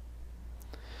them.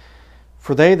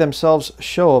 For they themselves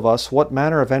show of us what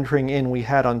manner of entering in we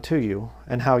had unto you,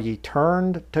 and how ye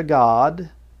turned to God,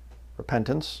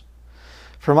 repentance,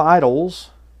 from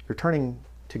idols. You're turning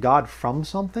to God from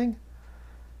something,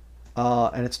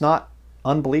 and it's not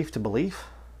unbelief to belief.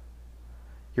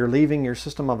 You're leaving your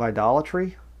system of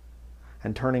idolatry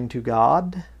and turning to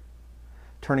God,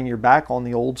 turning your back on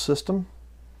the old system.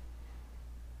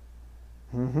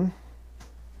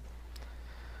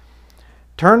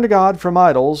 Turn to God from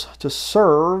idols to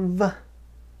serve,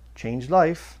 changed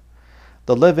life,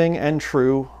 the living and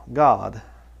true God.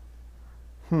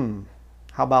 How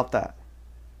about that?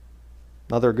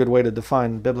 Another good way to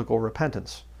define biblical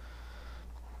repentance.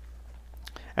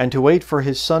 And to wait for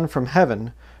His Son from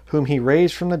heaven, whom He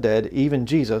raised from the dead, even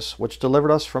Jesus, which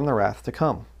delivered us from the wrath to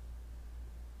come.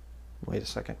 Wait a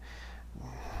second.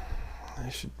 I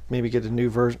should maybe get a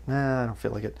new version. Nah, I don't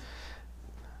feel like it.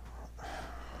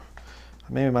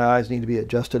 Maybe my eyes need to be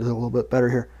adjusted a little bit better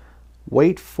here.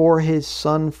 Wait for his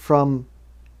Son from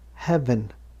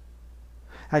heaven.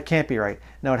 That can't be right.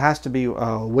 No, it has to be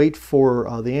wait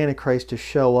for the Antichrist to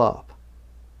show up.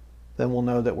 Then we'll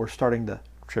know that we're starting the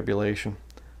tribulation.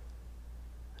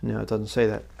 No, it doesn't say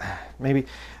that. Maybe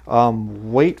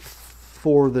wait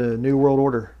for the New World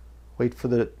Order. Wait for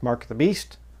the mark of the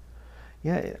beast.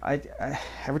 Yeah,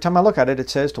 every time I look at it, it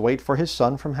says to wait for his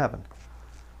Son from heaven.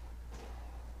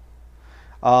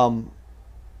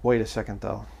 Wait a second,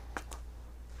 though.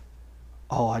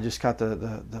 Oh, I just got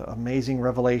the amazing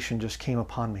revelation just came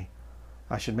upon me.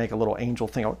 I should make a little angel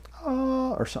thing,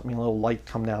 or something, a little light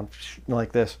come down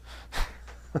like this.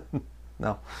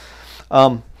 No.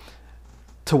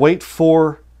 To wait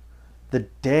for the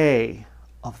day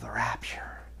of the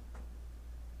rapture.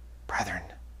 Brethren,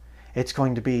 it's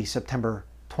going to be September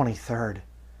 23rd,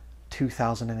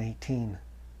 2018.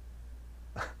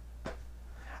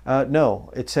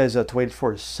 No, it says to wait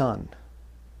for his Son.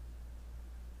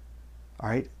 All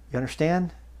right, you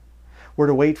understand? We're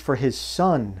to wait for his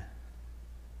Son.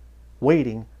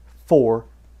 Waiting for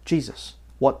Jesus.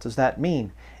 What does that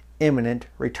mean? Imminent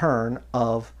return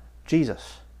of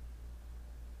Jesus.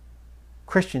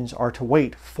 Christians are to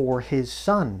wait for his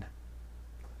Son.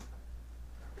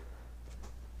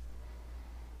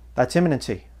 That's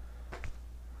imminency.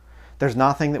 There's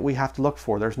nothing that we have to look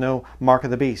for. There's no mark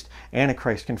of the beast,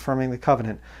 Antichrist confirming the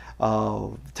covenant,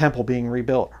 the temple being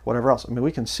rebuilt, whatever else. I mean,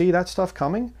 we can see that stuff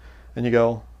coming, and you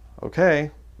go,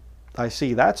 okay, I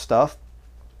see that stuff.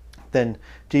 Then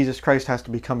Jesus Christ has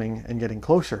to be coming and getting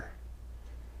closer.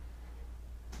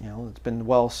 You know, it's been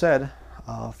well said.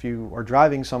 If you are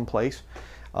driving someplace,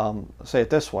 say it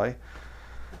this way: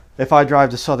 if I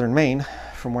drive to southern Maine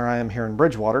from where I am here in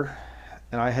Bridgewater,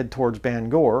 and I head towards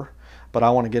Bangor, but I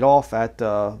want to get off at,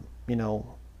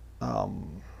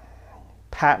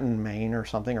 Patten, Maine or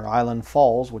something, or Island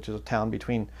Falls, which is a town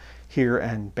between here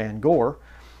and Bangor,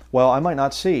 well, I might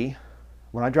not see,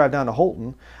 when I drive down to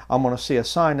Holton, I'm going to see a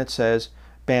sign that says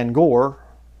Bangor,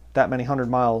 that many 100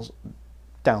 miles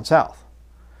down south.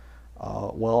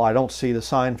 Well, I don't see the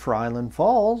sign for Island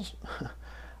Falls.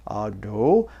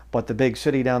 No, but the big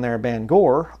city down there,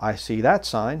 Bangor, I see that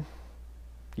sign.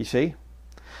 You see?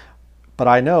 But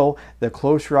I know the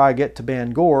closer I get to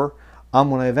Bangor, I'm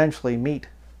going to eventually meet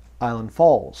Island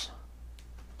Falls.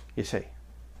 You see?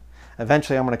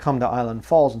 Eventually I'm going to come to Island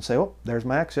Falls and say, oh, there's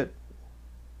my exit.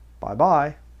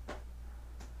 Bye-bye.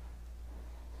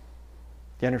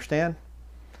 You understand?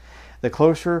 The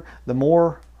closer, the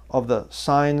more of the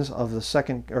signs of the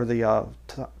second, or the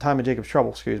time of Jacob's trouble,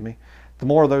 excuse me, the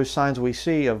more of those signs we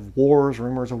see of wars,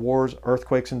 rumors of wars,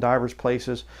 earthquakes in divers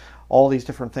places, all these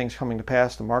different things coming to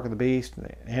pass, the mark of the beast,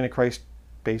 the Antichrist,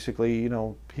 basically, you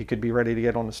know, he could be ready to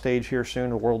get on the stage here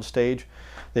soon, a world stage.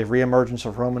 The reemergence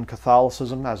of Roman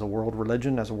Catholicism as a world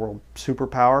religion, as a world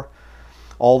superpower.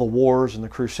 All the wars and the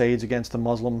crusades against the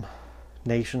Muslim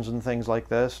nations and things like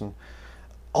this, and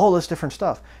all this different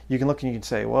stuff. You can look and you can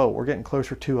say, whoa, we're getting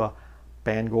closer to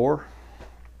Bangor,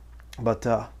 but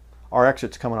our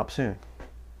exit's coming up soon.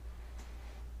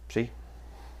 See?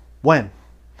 When?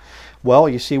 Well,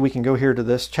 you see, we can go here to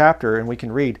this chapter and we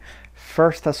can read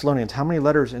 1 Thessalonians. How many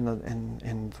letters in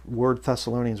the word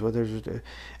Thessalonians?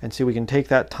 And see, we can take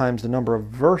that times the number of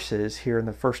verses here in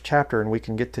the first chapter, and we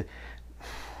can get to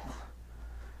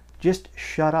just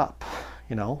shut up,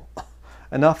 you know.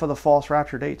 Enough of the false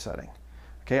rapture date setting.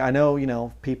 Okay, I know, you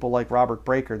know, people like Robert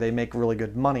Breaker, they make really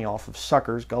good money off of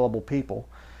suckers, gullible people,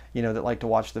 you know, that like to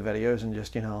watch the videos and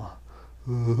just, you know,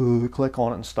 click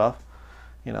on it and stuff,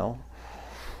 you know.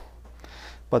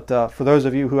 But for those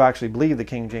of you who actually believe the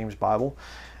King James Bible,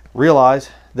 realize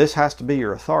this has to be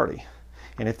your authority.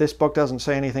 And if this book doesn't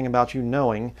say anything about you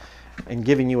knowing and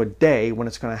giving you a day when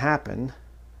it's going to happen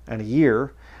and a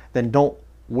year, then don't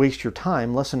waste your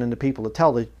time listening to people that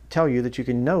tell you that you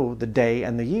can know the day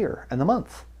and the year and the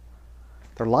month.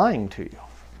 They're lying to you.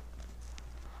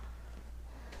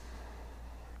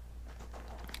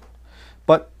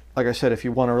 But, like I said, if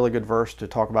you want a really good verse to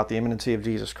talk about the imminency of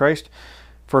Jesus Christ,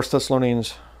 1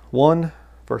 Thessalonians 1,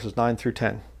 verses 9 through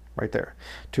 10, right there.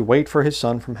 To wait for his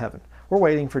Son from heaven. We're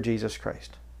waiting for Jesus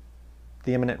Christ.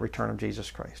 The imminent return of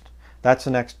Jesus Christ. That's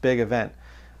the next big event,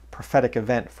 prophetic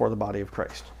event for the body of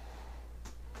Christ.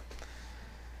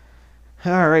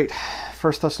 All right,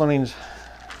 1 Thessalonians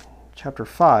chapter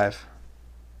 5,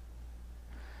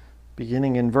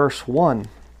 beginning in verse 1.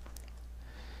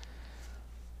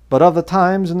 But of the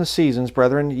times and the seasons,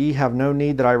 brethren, ye have no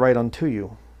need that I write unto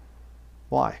you.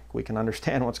 Why? We can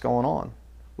understand what's going on.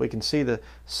 We can see the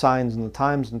signs and the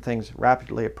times and things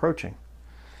rapidly approaching.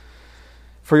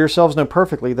 For yourselves know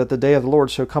perfectly that the day of the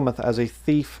Lord so cometh as a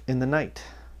thief in the night.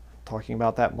 talking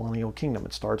about that millennial kingdom.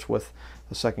 It starts with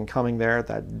the second coming there.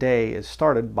 That day is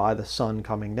started by the sun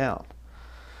coming down,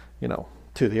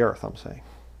 to the earth, I'm saying.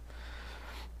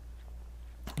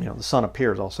 The sun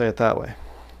appears, I'll say it that way.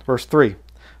 Verse 3,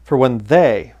 for when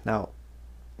they, now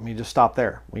let me just stop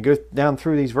there. When you go down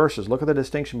through these verses, look at the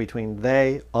distinction between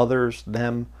they, others,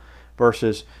 them,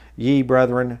 versus ye,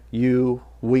 brethren, you,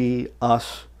 we,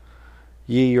 us,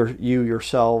 ye, you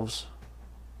yourselves.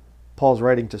 Paul's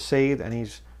writing to saved, and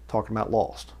he's talking about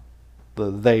lost.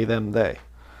 The they, them, they.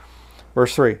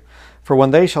 Verse 3, for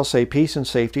when they shall say peace and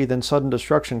safety, then sudden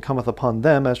destruction cometh upon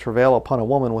them as travail upon a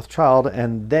woman with child,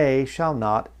 and they shall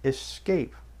not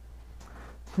escape.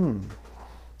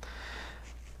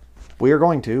 We are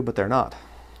going to, but they're not.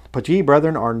 But ye,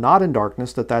 brethren, are not in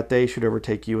darkness, that that day should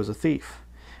overtake you as a thief.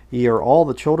 Ye are all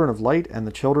the children of light and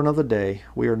the children of the day.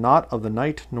 We are not of the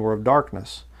night nor of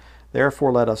darkness.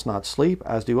 Therefore let us not sleep,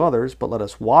 as do others, but let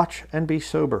us watch and be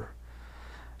sober.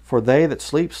 For they that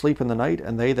sleep, sleep in the night,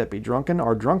 and they that be drunken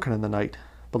are drunken in the night.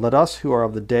 But let us who are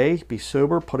of the day be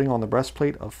sober, putting on the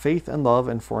breastplate of faith and love,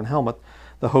 and for an helmet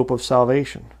the hope of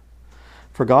salvation.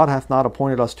 For God hath not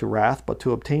appointed us to wrath, but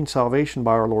to obtain salvation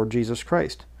by our Lord Jesus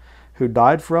Christ, who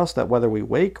died for us, that whether we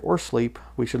wake or sleep,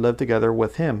 we should live together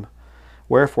with him.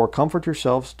 Wherefore comfort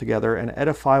yourselves together, and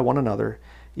edify one another,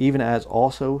 even as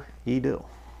also ye do.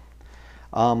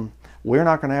 We're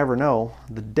not going to ever know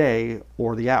the day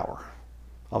or the hour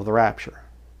of the rapture.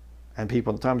 And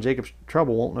people at the time of Jacob's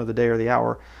trouble won't know the day or the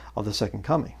hour of the second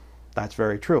coming. That's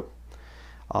very true.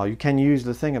 You can use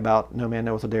the thing about no man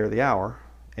knoweth the day or the hour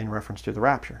in reference to the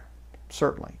rapture.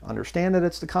 Certainly. Understand that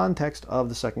it's the context of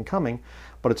the second coming,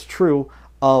 but it's true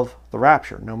of the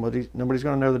rapture. Nobody's going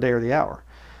to know the day or the hour.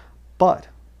 But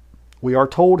we are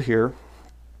told here,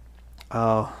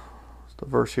 what's the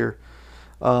verse here?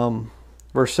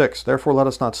 Verse 6, therefore let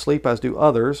us not sleep as do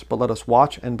others, but let us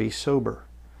watch and be sober.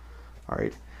 All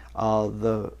right.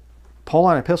 The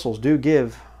Pauline epistles do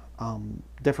give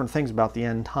different things about the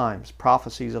end times,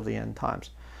 prophecies of the end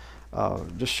times.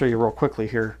 Just show you real quickly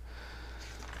here.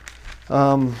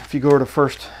 If you go to 1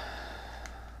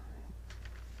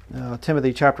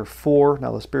 Timothy chapter 4,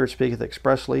 now the Spirit speaketh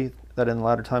expressly that in the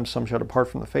latter times some shall depart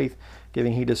from the faith,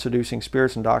 giving heed to seducing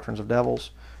spirits and doctrines of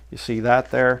devils. You see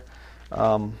that there.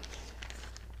 2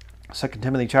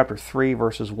 Timothy chapter 3,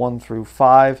 verses 1 through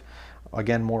 5.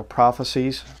 Again, more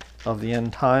prophecies of the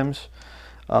end times.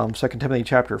 2 Timothy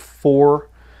chapter 4,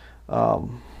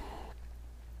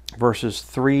 verses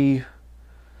 3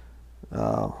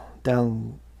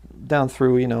 down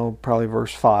through, probably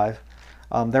verse 5.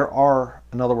 There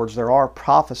are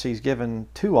prophecies given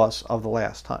to us of the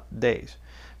last days.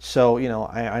 So,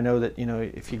 I know that,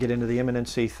 if you get into the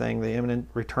imminency thing, the imminent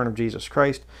return of Jesus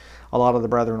Christ, a lot of the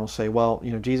brethren will say, well,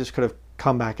 Jesus could have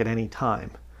come back at any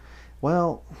time.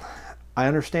 Well, I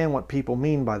understand what people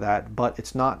mean by that, but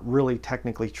it's not really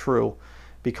technically true,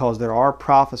 because there are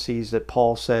prophecies that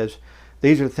Paul says,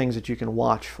 these are the things that you can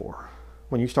watch for.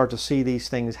 When you start to see these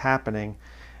things happening,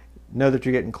 know that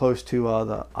you're getting close to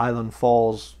the Island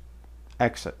Falls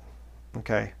exit.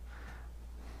 Okay?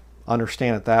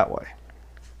 Understand it that way.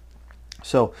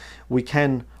 So we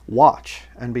can watch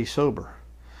and be sober.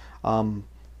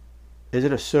 Is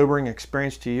it a sobering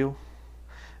experience to you?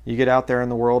 You get out there in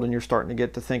the world and you're starting to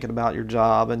get to thinking about your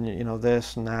job and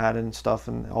this and that and stuff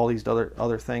and all these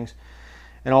other things,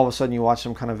 and all of a sudden you watch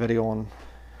some kind of video on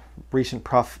recent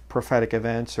prophetic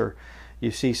events, or you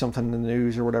see something in the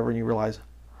news or whatever, and you realize,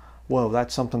 whoa,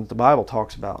 that's something that the Bible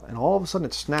talks about, and all of a sudden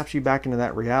it snaps you back into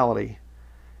that reality.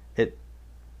 It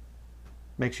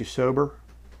makes you sober.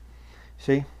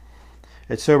 See,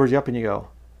 it sobers you up, and you go,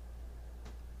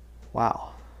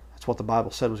 wow, that's what the Bible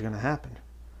said was going to happen.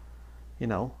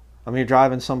 You're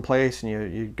driving someplace and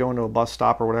you go into a bus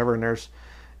stop or whatever, and there's,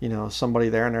 somebody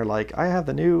there, and they're like, I have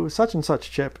the new such and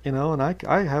such chip, and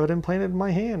I have it implanted in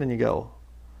my hand, and you go,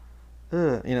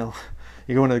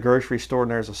 you go into the grocery store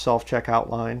and there's a self-checkout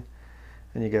line,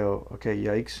 and you go, okay,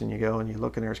 yikes, and you go and you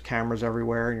look and there's cameras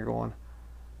everywhere, and you're going,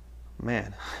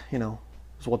 man,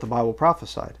 it's what the Bible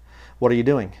prophesied. What are you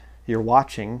doing? You're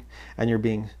watching and you're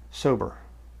being sober,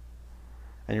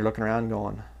 and you're looking around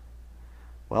going,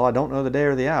 well, I don't know the day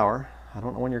or the hour. I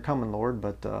don't know when you're coming, Lord,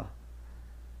 but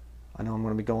I know I'm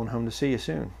going to be going home to see you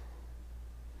soon.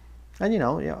 And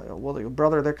well,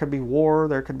 brother, there could be war,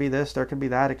 there could be this, there could be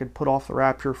that. It could put off the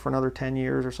rapture for another 10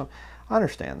 years or something. I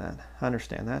understand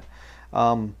that.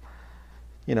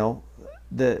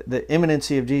 The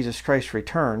imminency of Jesus Christ's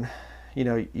return,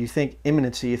 you think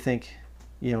imminency, you think,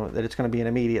 that it's going to be an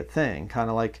immediate thing. Kind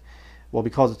of like, well,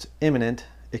 because it's imminent,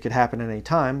 it could happen at any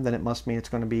time, then it must mean it's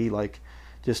going to be like,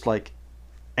 just like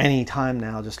any time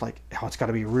now, just like, oh, it's got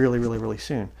to be really, really, really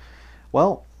soon.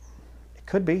 Well, it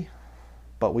could be,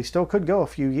 but we still could go a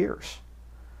few years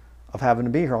of having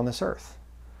to be here on this earth.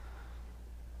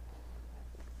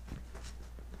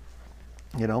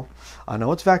 You know, I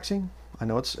know it's vexing. I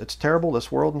know it's terrible,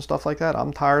 this world and stuff like that.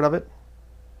 I'm tired of it.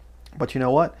 But you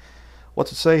know what?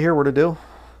 What's it say here we're to do?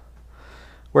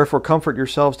 Wherefore comfort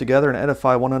yourselves together and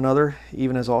edify one another,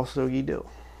 even as also ye do.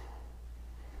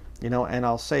 You know, and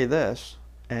I'll say this,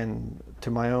 and to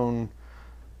my own,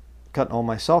 cutting on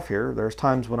myself here, there's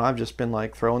times when I've just been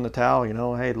like throwing the towel, you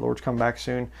know, hey, the Lord's come back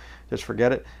soon, just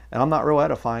forget it. And I'm not real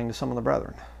edifying to some of the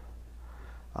brethren.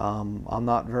 I'm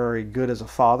not very good as a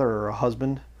father or a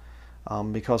husband,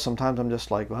 because sometimes I'm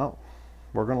just like, well,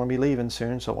 we're going to be leaving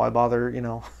soon, so why bother, you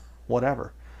know,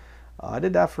 whatever. I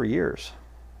did that for years,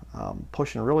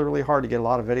 pushing really, really hard to get a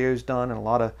lot of videos done and a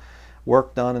lot of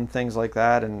work done and things like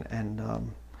that. And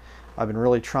I've been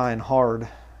really trying hard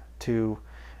to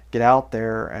get out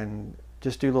there and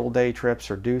just do little day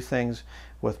trips or do things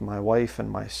with my wife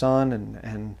and my son,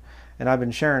 and I've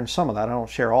been sharing some of that. I don't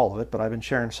share all of it, but I've been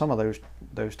sharing some of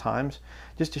those times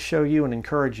just to show you and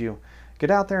encourage you.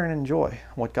 Get out there and enjoy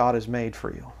what God has made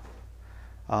for you.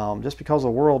 Just because the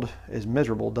world is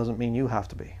miserable doesn't mean you have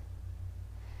to be.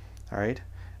 All right?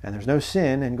 And there's no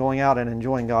sin in going out and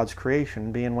enjoying God's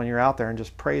creation, being when you're out there and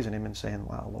just praising Him and saying,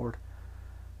 wow, Lord,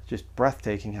 it's just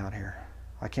breathtaking out here.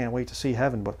 I can't wait to see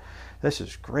heaven, but this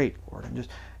is great, Lord. And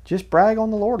just brag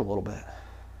on the Lord a little bit.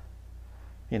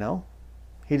 You know?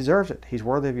 He deserves it. He's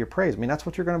worthy of your praise. I mean, that's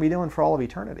what you're going to be doing for all of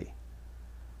eternity.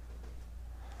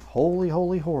 Holy,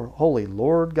 holy, holy,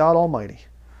 Lord God Almighty.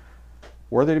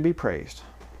 Worthy to be praised.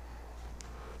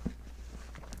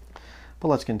 But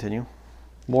let's continue.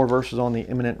 More verses on the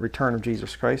imminent return of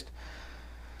Jesus Christ.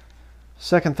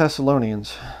 2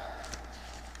 Thessalonians.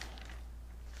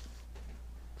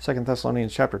 2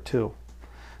 Thessalonians chapter 2.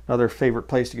 Another favorite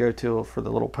place to go to for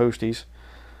the little posties.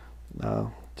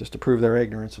 Just to prove their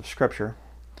ignorance of Scripture.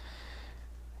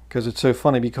 Because it's so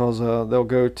funny, because they'll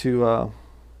go to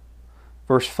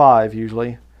verse 5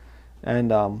 usually,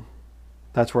 and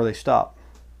that's where they stop.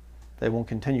 They won't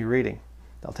continue reading.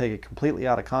 They'll take it completely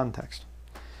out of context.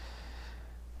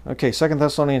 Okay, 2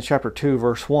 Thessalonians chapter 2,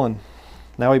 verse 1.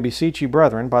 Now we beseech you,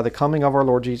 brethren, by the coming of our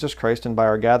Lord Jesus Christ, and by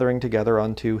our gathering together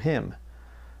unto Him.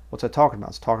 What's that talking about?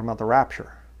 It's talking about the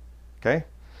rapture. Okay?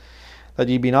 That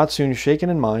ye be not soon shaken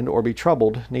in mind, or be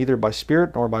troubled, neither by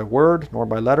spirit, nor by word, nor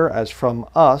by letter, as from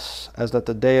us, as that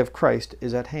the day of Christ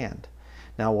is at hand.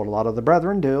 Now, what a lot of the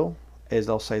brethren do is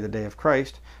they'll say the day of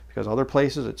Christ, because other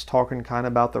places it's talking kind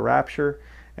of about the rapture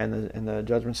and the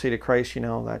judgment seat of Christ, you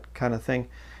know, that kind of thing.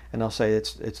 And they'll say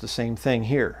it's the same thing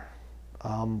here.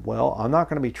 Well, I'm not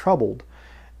going to be troubled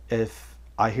if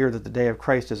I hear that the day of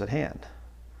Christ is at hand.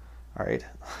 All right.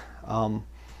 I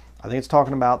think it's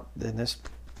talking about, in this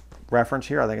reference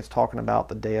here, I think it's talking about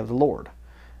the day of the Lord.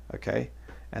 Okay.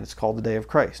 And it's called the day of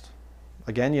Christ.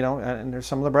 Again, you know, and there's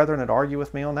some of the brethren that argue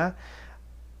with me on that.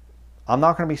 I'm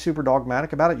not going to be super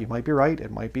dogmatic about it. You might be right.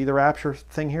 It might be the rapture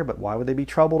thing here, but why would they be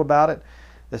troubled about it?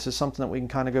 This is something that we can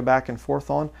kind of go back and forth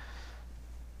on.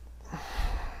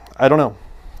 I don't know.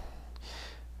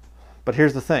 But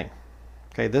here's the thing.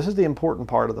 Okay, this is the important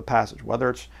part of the passage, whether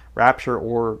it's rapture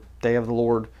or day of the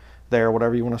Lord there,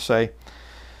 whatever you want to say.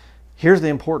 Here's the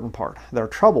important part. They're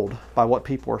troubled by what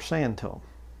people are saying to them.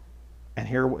 And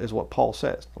here is what Paul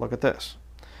says. Look at this.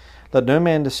 Let no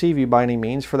man deceive you by any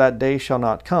means, for that day shall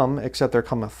not come, except there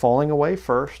come a falling away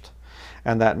first,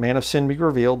 and that man of sin be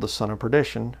revealed, the son of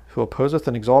perdition, who opposeth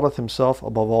and exalteth himself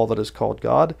above all that is called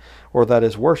God, or that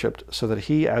is worshipped, so that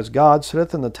he as God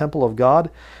sitteth in the temple of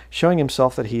God, showing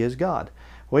himself that he is God.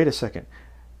 Wait a second.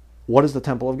 What is the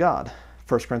temple of God?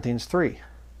 1 Corinthians 3.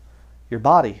 Your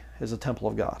body is the temple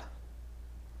of God.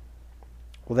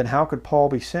 Well, then how could Paul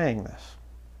be saying this?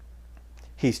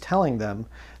 He's telling them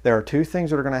there are two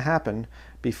things that are going to happen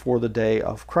before the day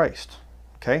of Christ.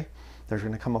 Okay? There's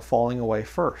going to come a falling away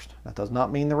first. That does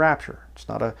not mean the rapture. It's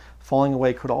not a falling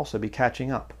away could also be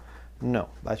catching up. No,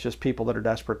 that's just people that are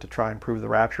desperate to try and prove the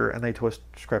rapture, and they twist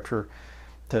Scripture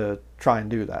to try and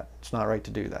do that. It's not right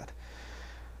to do that.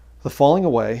 The falling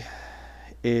away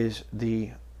is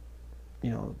the,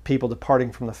 people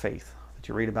departing from the faith that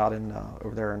you read about in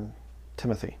over there in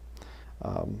Timothy.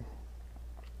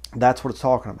 That's what it's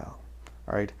talking about.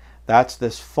 All right, that's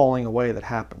this falling away that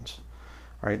happens.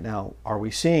 All right, now, are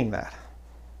we seeing that?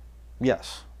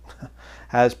 Yes.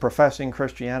 Has professing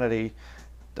Christianity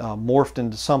morphed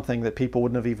into something that people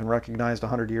wouldn't have even recognized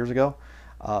 100 years ago?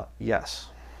 Yes.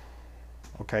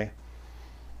 Okay.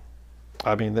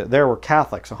 I mean, there were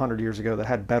Catholics 100 years ago that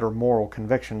had better moral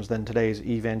convictions than today's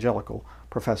evangelical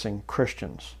professing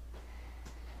Christians.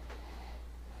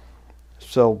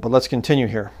 So, but let's continue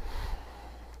here.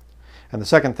 And the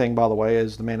second thing, by the way,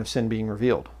 is the man of sin being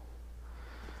revealed.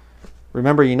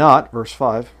 Remember ye not, verse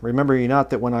 5, remember ye not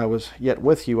that when I was yet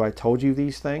with you, I told you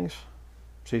these things?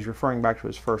 So he's referring back to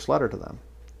his first letter to them,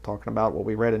 talking about what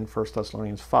we read in 1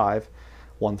 Thessalonians 5,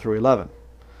 1 through 11.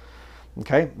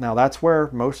 Okay, now that's where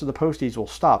most of the posties will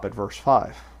stop at verse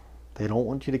 5. They don't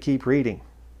want you to keep reading.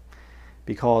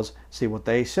 Because, see, what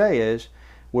they say is,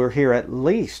 we're here at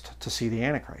least to see the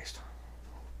Antichrist.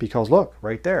 Because look,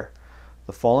 right there,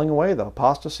 the falling away, the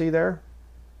apostasy there,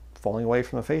 falling away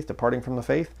from the faith, departing from the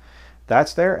faith,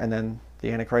 that's there, and then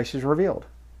the Antichrist is revealed.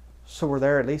 So we're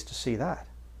there at least to see that.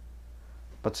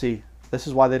 But see, this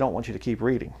is why they don't want you to keep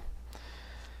reading.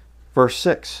 Verse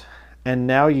 6, and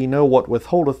now ye know what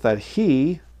withholdeth that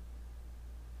he,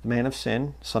 the man of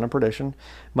sin, son of perdition,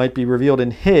 might be revealed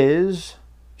in his,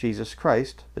 Jesus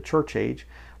Christ, the church age,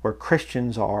 where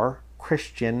Christians are,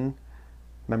 Christian,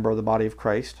 member of the body of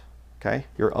Christ, okay,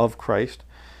 you're of Christ,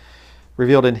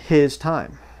 revealed in his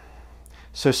time.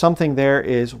 So something there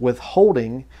is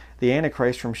withholding the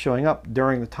Antichrist from showing up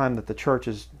during the time that the church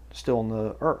is still on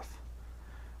the earth.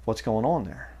 What's going on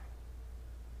there?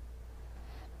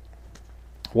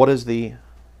 What is the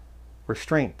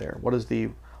restraint there? What is the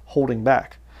holding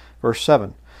back? Verse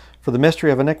 7, for the mystery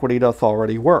of iniquity doth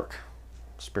already work.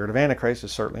 The spirit of Antichrist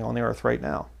is certainly on the earth right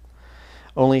now.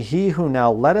 Only he who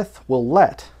now letteth will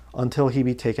let until he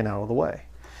be taken out of the way.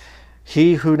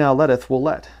 He who now letteth will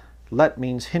let. Let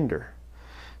means hinder.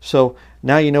 So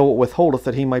now you know what withholdeth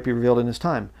that he might be revealed in his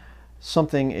time.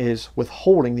 Something is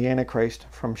withholding the Antichrist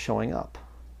from showing up.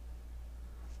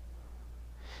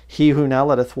 He who now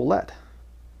letteth will let.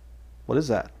 What is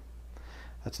that?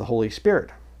 That's the Holy Spirit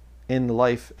in the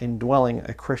life, indwelling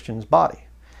a Christian's body.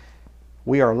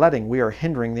 We are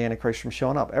hindering the Antichrist from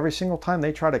showing up. Every single time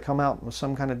they try to come out with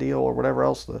some kind of deal or whatever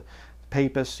else, the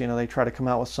papists, they try to come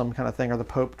out with some kind of thing, or the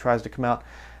Pope tries to come out,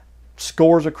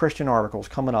 scores of Christian articles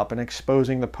coming up and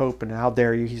exposing the Pope and how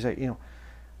dare you. He said,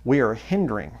 we are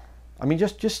hindering. I mean,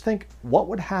 just think what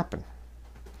would happen.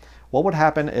 What would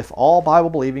happen if all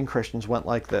Bible-believing Christians went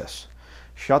like this?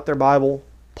 Shut their Bible,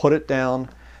 put it down,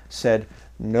 said,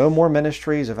 no more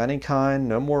ministries of any kind,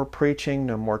 no more preaching,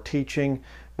 no more teaching.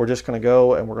 We're just going to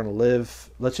go and we're going to live.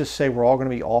 Let's just say we're all going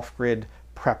to be off-grid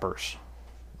preppers.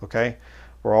 Okay?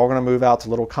 We're all going to move out to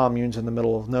little communes in the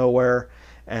middle of nowhere,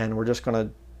 and we're just going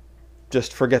to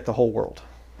just forget the whole world.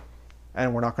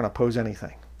 And we're not going to oppose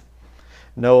anything.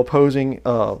 No opposing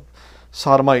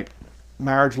sodomite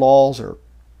marriage laws or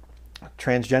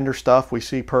transgender stuff. We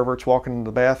see perverts walking into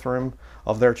the bathroom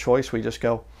of their choice. We just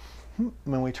go,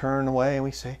 and we turn away and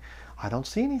we say, I don't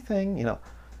see anything.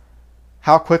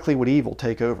 How quickly would evil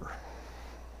take over?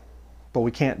 But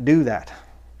we can't do that.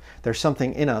 There's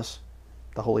something in us,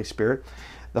 the Holy Spirit.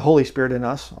 The Holy Spirit in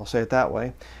us, I'll say it that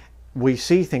way. We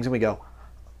see things and we go,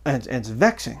 and it's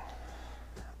vexing.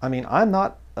 I mean, I'm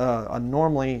not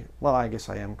normally, well, I guess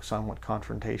I am somewhat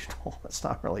confrontational. That's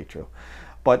not really true.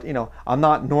 But, I'm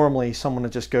not normally someone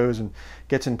that just goes and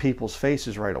gets in people's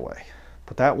faces right away.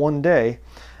 But that one day,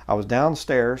 I was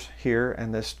downstairs here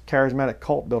in this charismatic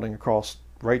cult building across,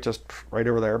 just right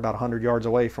over there, about 100 yards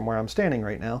away from where I'm standing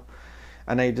right now.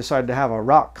 And they decided to have a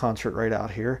rock concert right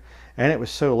out here. And it was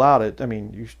so loud,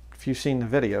 if you've seen the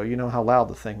video, you know how loud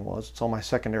the thing was. It's on my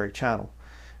secondary channel.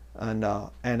 And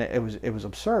it was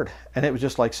absurd. And it was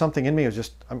just like something in me was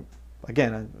just,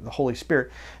 again, the Holy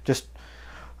Spirit, just,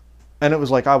 and it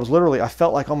was like I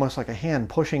felt like almost like a hand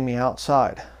pushing me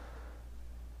outside.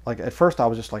 Like at first I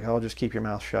was just like, oh, just keep your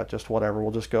mouth shut, just whatever,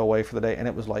 we'll just go away for the day. And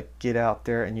it was like, get out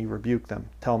there and you rebuke them,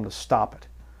 tell them to stop it,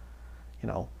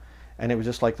 And it was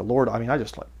just like the Lord, I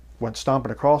just like went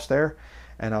stomping across there,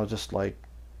 and I was just like,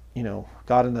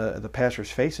 got in the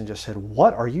pastor's face and just said,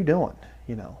 what are you doing?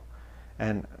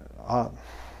 And I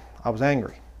was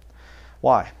angry.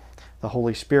 Why? The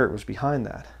Holy Spirit was behind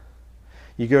that.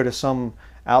 You go to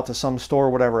out to some store or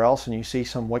whatever else, and you see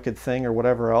some wicked thing or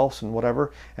whatever else and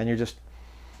whatever, and you're just,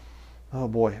 oh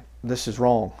boy, this is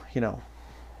wrong.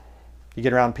 You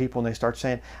get around people and they start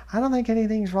saying, I don't think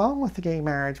anything's wrong with the gay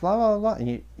marriage, blah, blah, blah.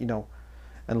 And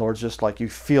and Lord's just like, you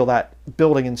feel that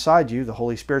building inside you, the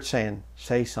Holy Spirit saying,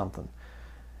 say something.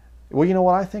 Well, you know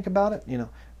what I think about it?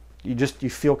 You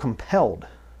feel compelled.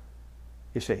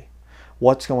 You see,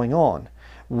 what's going on?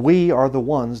 We are the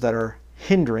ones that are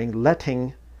hindering,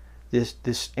 letting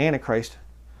this Antichrist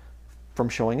from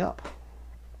showing up.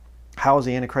 How is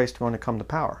the Antichrist going to come to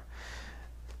power?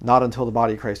 Not until the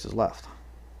body of Christ is left.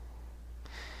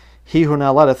 He who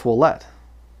now letteth will let.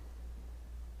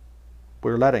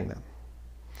 We're letting them.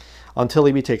 Until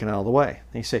he be taken out of the way.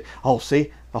 And you say, oh,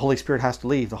 see, the Holy Spirit has to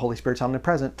leave. The Holy Spirit's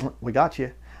omnipresent. We got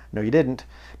you. No, you didn't.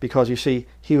 Because you see,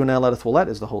 he who now letteth will let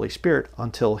is the Holy Spirit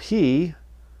until he,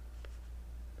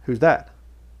 who's that?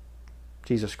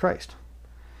 Jesus Christ.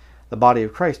 The body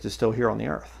of Christ is still here on the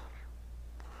earth.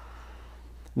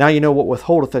 Now you know what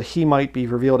withholdeth, that he might be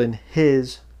revealed in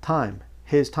his time.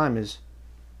 His time is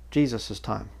Jesus'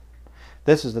 time.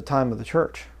 This is the time of the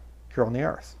church here on the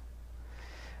earth.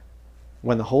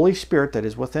 When the Holy Spirit that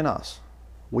is within us,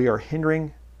 we are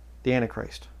hindering the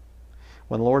Antichrist.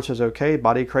 When the Lord says, okay,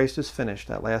 body of Christ is finished,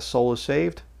 that last soul is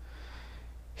saved,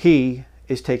 he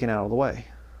is taken out of the way.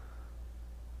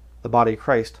 The body of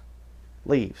Christ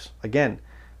leaves. Again,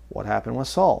 what happened with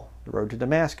Saul? The road to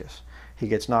Damascus. He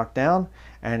gets knocked down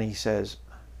and he says,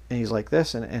 and he's like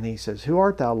this, and he says, who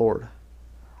art thou, Lord?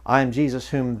 I am Jesus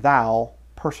whom thou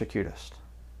persecutest.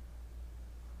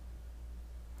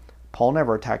 Paul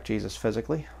never attacked Jesus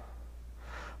physically,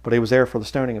 but he was there for the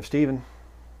stoning of Stephen,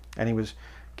 and he was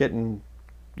getting,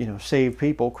 saved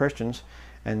people, Christians,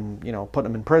 and, putting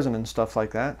them in prison and stuff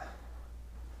like that.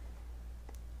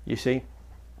 You see,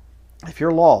 if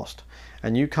you're lost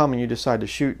and you come and you decide to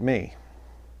shoot me,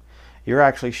 you're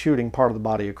actually shooting part of the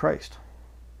body of Christ.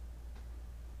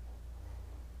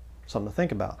 Something to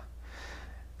think about.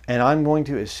 And I'm going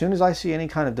to, as soon as I see any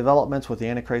kind of developments with the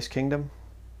Antichrist kingdom,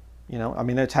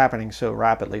 it's happening so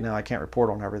rapidly now I can't report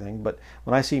on everything, but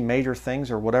when I see major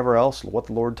things or whatever else, what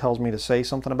the Lord tells me to say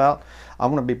something about,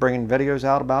 I'm going to be bringing videos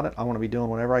out about it. I'm going to be doing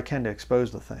whatever I can to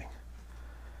expose the thing.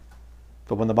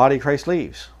 But when the body of Christ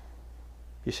leaves,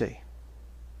 you see,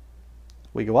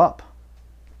 we go up.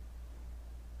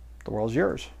 The world's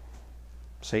yours.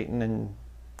 Satan and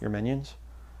your minions,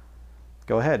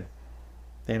 go ahead.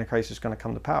 The Antichrist is going to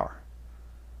come to power.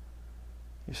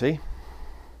 You see?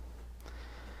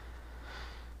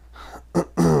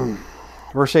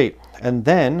 Verse 8, and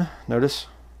then, notice,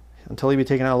 until he be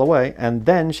taken out of the way, and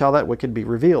then shall that wicked be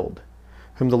revealed,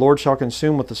 whom the Lord shall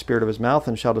consume with the spirit of his mouth,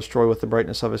 and shall destroy with the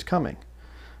brightness of his coming.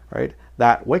 Right?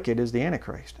 That wicked is the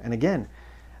Antichrist. And again,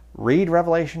 read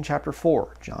Revelation chapter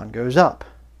 4. John goes up,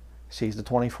 sees the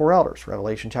 24 elders.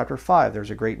 Revelation chapter 5,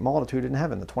 there's a great multitude in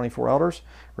heaven. The 24 elders,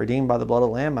 redeemed by the blood of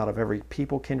the Lamb out of every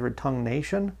people, kindred, tongue,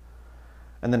 nation.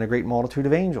 And then a great multitude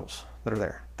of angels that are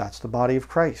there. That's the body of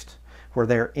Christ. We're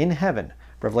there in heaven.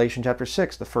 Revelation chapter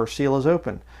 6, the first seal is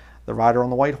open. The rider on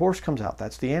the white horse comes out.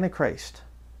 That's the Antichrist.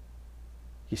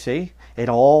 You see? It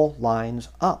all lines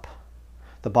up.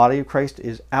 The body of Christ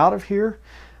is out of here.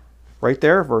 Right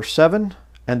there, verse 7.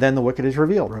 And then the wicked is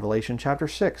revealed. Revelation chapter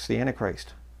 6, the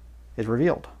Antichrist is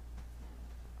revealed.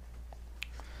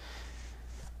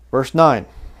 Verse 9.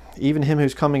 Even him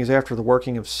whose coming is after the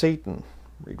working of Satan.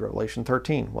 Read Revelation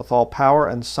 13. With all power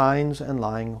and signs and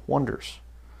lying wonders.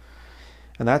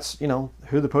 And that's,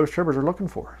 who the post-tribbers are looking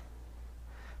for.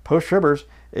 Post-tribbers,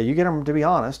 you get them to be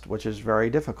honest, which is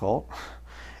very difficult.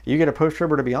 You get a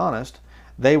post-tribber to be honest,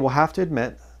 they will have to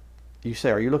admit, you say,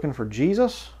 are you looking for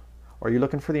Jesus or are you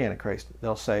looking for the Antichrist?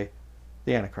 They'll say,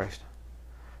 the Antichrist.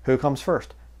 Who comes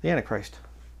first? The Antichrist.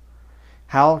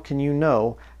 How can you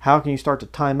know, how can you start to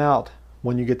time out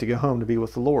when you get to go home to be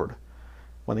with the Lord?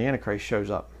 When the Antichrist shows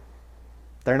up.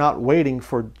 They're not waiting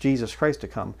for Jesus Christ to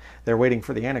come. They're waiting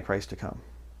for the Antichrist to come.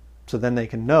 So then they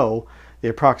can know the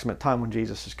approximate time when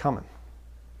Jesus is coming.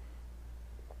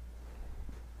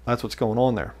 That's what's going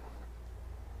on there.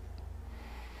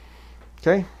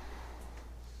 Okay?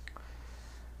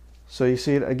 So you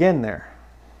see it again there.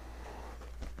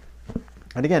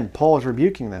 And again, Paul is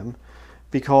rebuking them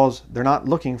because they're not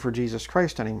looking for Jesus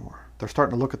Christ anymore. They're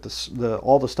starting to look at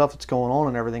all the stuff that's going on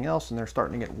and everything else, and they're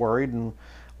starting to get worried and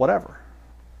whatever.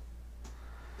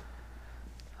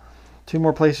 Two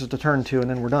more places to turn to and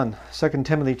then we're done. 2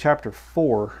 Timothy chapter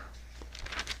 4.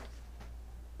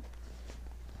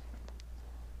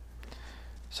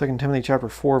 2 Timothy chapter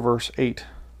 4 verse 8.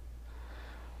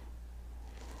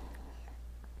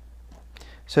 It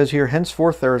says here,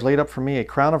 henceforth there is laid up for me a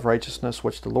crown of righteousness,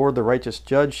 which the Lord the righteous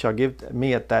judge shall give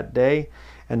me at that day,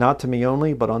 and not to me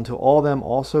only, but unto all them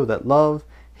also that love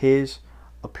his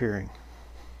appearing.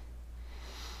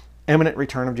 Imminent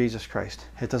return of Jesus Christ.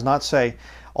 It does not say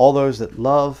all those that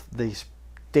love the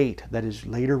date that is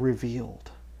later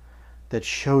revealed, that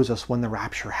shows us when the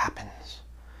rapture happens.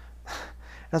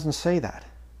 It doesn't say that.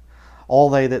 All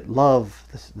they that love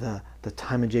the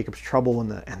time of Jacob's trouble and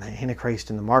the Antichrist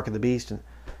and the mark of the beast, and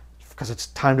because it's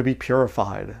time to be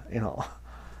purified,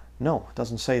 No, it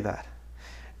doesn't say that.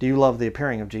 Do you love the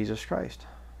appearing of Jesus Christ?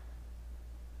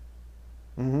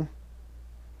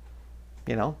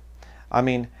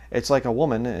 It's like a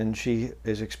woman and she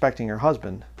is expecting her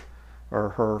husband, or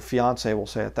her fiance, will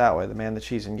say it that way, the man that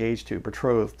she's engaged to,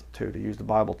 betrothed to use the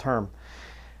Bible term.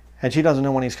 And she doesn't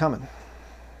know when he's coming.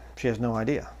 She has no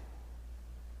idea.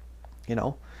 You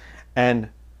know? And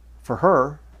for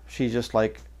her, she's just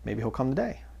like, maybe he'll come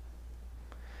today.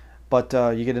 But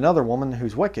you get another woman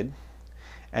who's wicked,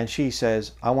 and she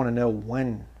says, I want to know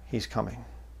when he's coming.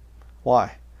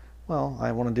 Why? Well,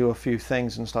 I want to do a few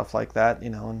things and stuff like that, you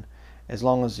know, and as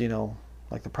long as, you know,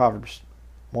 like the Proverbs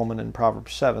woman in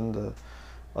Proverbs 7, the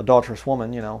adulterous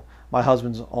woman, you know, my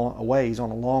husband's away, he's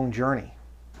on a long journey.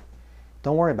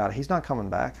 Don't worry about it. He's not coming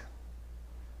back.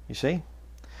 You see?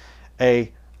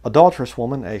 A adulterous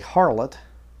woman, a harlot,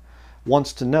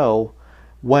 wants to know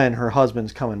when her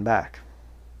husband's coming back.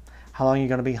 How long are you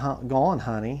going to be gone,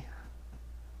 honey?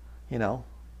 You know,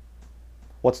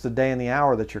 what's the day and the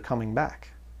hour that you're coming back?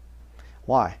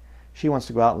 Why? She wants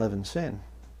to go out and live in sin.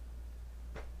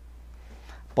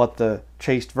 But the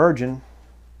chaste virgin,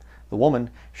 the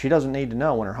woman, she doesn't need to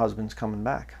know when her husband's coming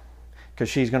back. Because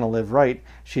she's going to live right.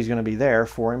 She's going to be there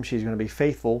for him. She's going to be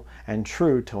faithful and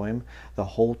true to him the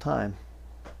whole time.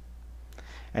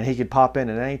 And he could pop in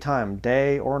at any time,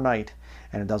 day or night,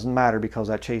 and it doesn't matter, because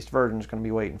that chaste virgin is going to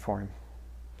be waiting for him.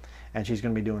 And she's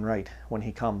going to be doing right when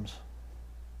he comes.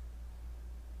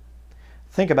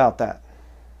 Think about that.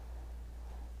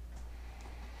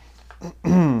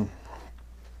 You're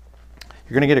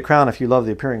going to get a crown if you love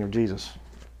the appearing of Jesus.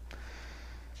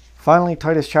 Finally,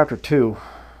 Titus chapter 2,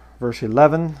 verse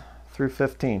 11 through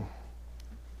 15.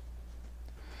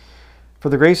 For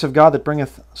the grace of God that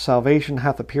bringeth salvation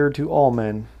hath appeared to all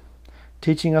men,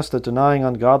 teaching us that denying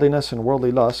ungodliness and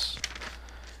worldly lusts,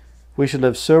 we should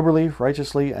live soberly,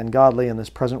 righteously, and godly in this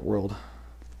present world,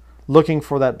 looking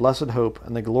for that blessed hope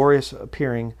and the glorious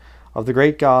appearing of the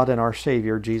great God and our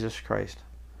Savior, Jesus Christ.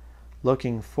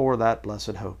 Looking for that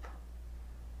blessed hope.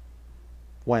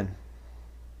 When?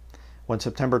 When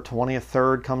September 20th,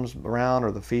 3rd comes around,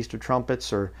 or the Feast of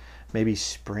Trumpets, or maybe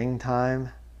springtime?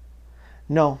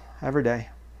 No, every day.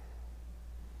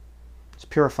 It's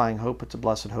purifying hope. It's a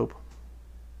blessed hope.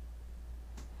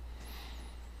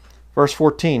 Verse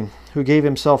 14, who gave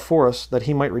himself for us, that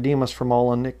he might redeem us from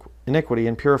all iniquity,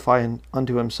 and purify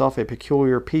unto himself a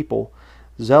peculiar people,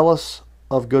 zealous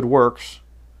of good works,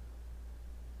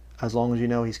 as long as you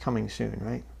know he's coming soon,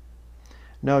 right?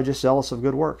 No, just zealous of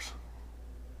good works.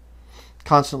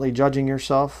 Constantly judging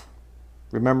yourself,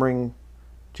 remembering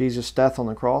Jesus' death on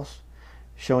the cross,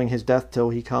 showing his death till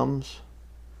he comes.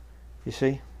 You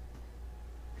see?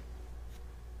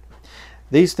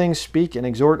 These things speak and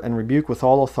exhort and rebuke with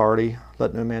all authority.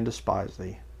 Let no man despise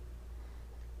thee.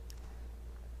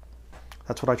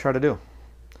 That's what I try to do.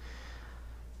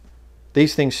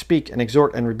 These things speak and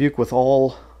exhort and rebuke with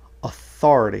all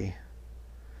authority.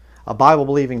 A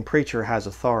Bible-believing preacher has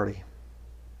authority.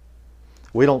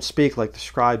 We don't speak like the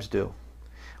scribes do.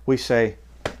 We say,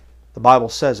 the Bible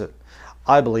says it.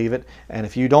 I believe it, and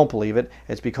if you don't believe it,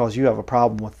 it's because you have a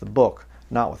problem with the book,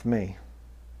 not with me.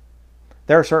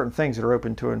 There are certain things that are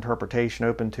open to interpretation,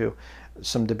 open to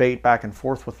some debate back and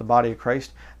forth with the body of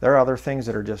Christ. There are other things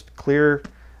that are just clear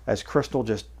as crystal,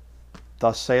 just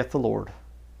thus saith the Lord.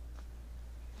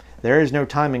 There is no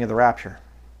timing of the rapture.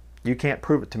 You can't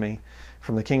prove it to me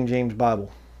from the King James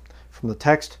Bible, from the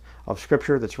text of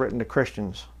Scripture that's written to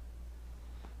Christians.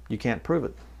 You can't prove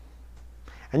it.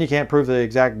 And you can't prove the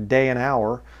exact day and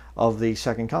hour of the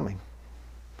second coming.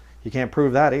 You can't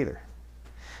prove that either.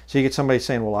 So you get somebody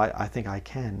saying, well, I think I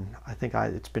can.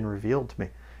 It's been revealed to me.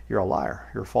 You're a liar.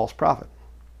 You're a false prophet.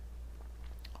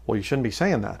 Well, you shouldn't be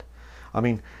saying that. I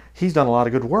mean, he's done a lot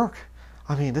of good work.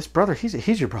 I mean, this brother,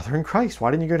 he's your brother in Christ.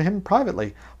 Why didn't you go to him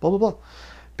privately? Blah, blah, blah.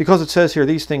 Because it says here,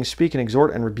 these things speak and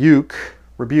exhort and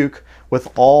rebuke with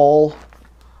all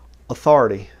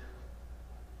authority.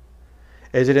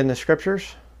 Is it in the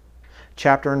Scriptures?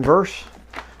 Chapter and verse?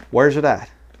 Where's it at?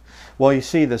 Well, you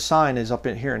see, the sign is up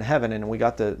in here in heaven, and we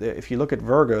got if you look at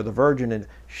Virgo, the Virgin, and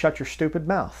shut your stupid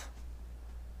mouth.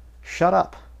 Shut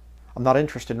up. I'm not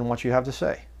interested in what you have to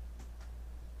say.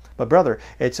 But brother,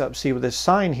 it's up, see, with this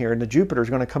sign here, and the Jupiter is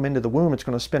going to come into the womb, it's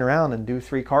going to spin around and do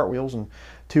 3 cartwheels and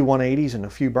 2 180s and a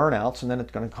few burnouts, and then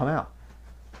it's going to come out.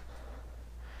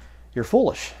 You're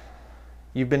foolish.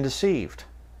 You've been deceived.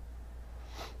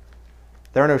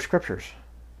 There are no Scriptures.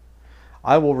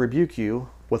 I will rebuke you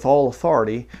with all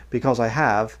authority because I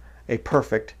have a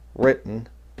perfect written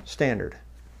standard.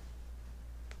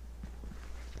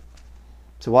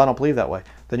 So I don't believe that way.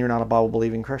 Then you're not a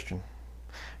Bible-believing Christian.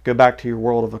 Go back to your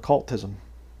world of occultism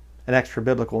and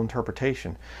extra-biblical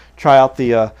interpretation. Try out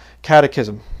the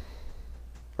Catechism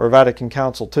or Vatican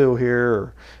Council II here.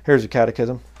 Or here's a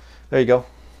catechism. There you go.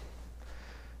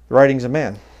 The writings of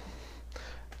man.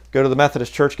 Go to the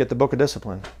Methodist Church, get the Book of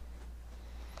Discipline.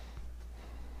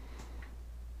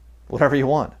 Whatever you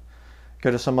want. Go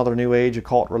to some other New Age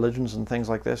occult religions and things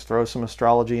like this. Throw some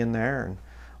astrology in there and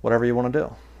whatever you want to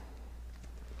do.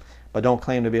 But don't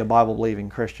claim to be a Bible-believing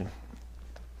Christian.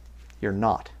 You're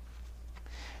not.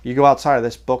 You go outside of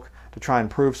this book to try and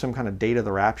prove some kind of date of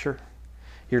the rapture,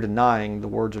 you're denying the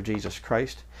words of Jesus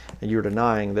Christ, and you're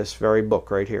denying this very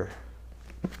book right here.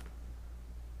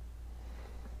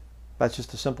 That's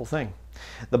just a simple thing.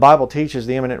 The Bible teaches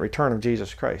the imminent return of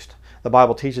Jesus Christ. The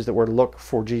Bible teaches that we're to look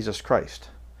for Jesus Christ,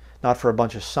 not for a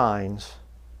bunch of signs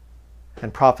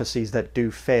and prophecies that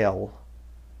do fail.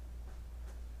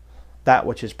 That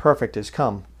which is perfect is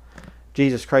come.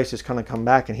 Jesus Christ is going to come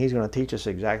back, and he's going to teach us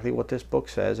exactly what this book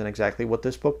says and exactly what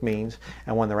this book means.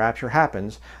 And when the rapture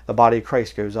happens, the body of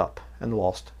Christ goes up and the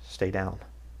lost stay down.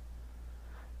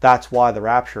 That's why the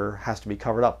rapture has to be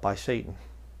covered up by Satan.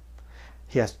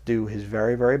 He has to do his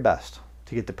very, very best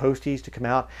to get the posties to come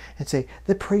out and say,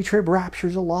 the pre-trib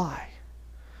rapture's a lie.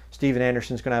 Stephen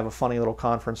Anderson's going to have a funny little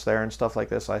conference there and stuff like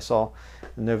this. I saw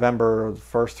November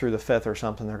 1st through the 5th or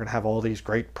something. They're going to have all these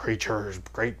great preachers,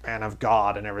 great man of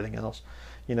God and everything else.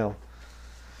 You know,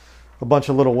 a bunch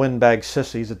of little windbag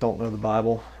sissies that don't know the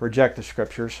Bible, reject the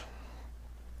scriptures.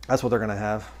 That's what they're going to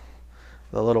have.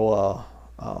 The little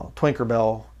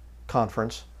Twinkerbell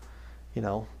conference. You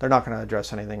know, they're not going to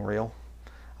address anything real.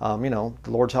 You know,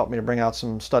 the Lord's helped me to bring out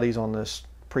some studies on this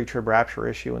pre-trib rapture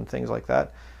issue and things like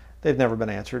that. They've never been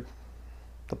answered.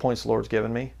 The points the Lord's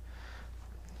given me.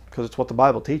 Because it's what the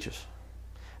Bible teaches.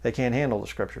 They can't handle the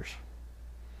scriptures.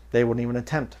 They wouldn't even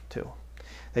attempt to.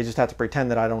 They just have to pretend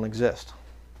that I don't exist.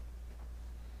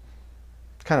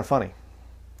 It's kind of funny.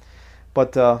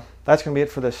 But that's going to be it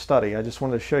for this study. I just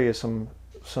wanted to show you some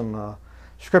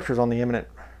scriptures on the imminent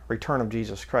return of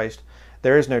Jesus Christ.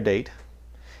 There is no date.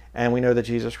 And we know that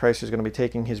Jesus Christ is going to be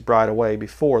taking his bride away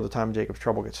before the time of Jacob's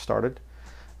trouble gets started.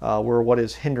 We're what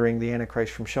is hindering the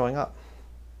Antichrist from showing up.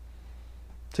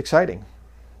 It's exciting,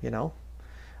 you know.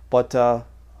 But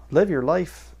live your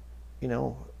life, you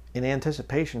know, in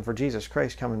anticipation for Jesus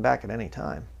Christ coming back at any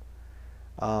time.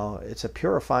 It's a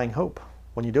purifying hope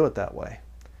when you do it that way.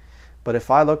 But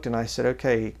if I looked and I said,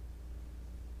 okay,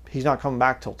 he's not coming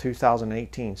back till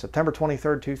 2018, September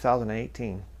 23rd,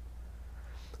 2018.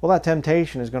 Well, that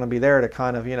temptation is going to be there to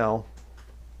kind of, you know,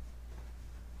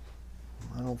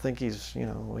 I don't think he's, you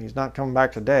know, he's not coming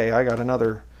back today. I got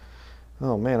another,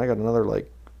 oh man, I got another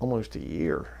like almost a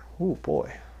year. Oh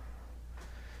boy.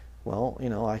 Well, you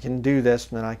know, I can do this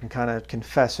and then I can kind of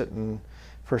confess it and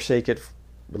forsake it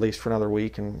at least for another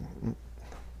week. And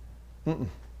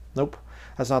nope,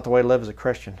 that's not the way to live as a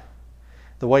Christian.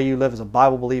 The way you live as a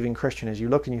Bible-believing Christian is you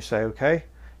look and you say, okay,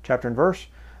 chapter and verse,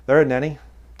 there isn't any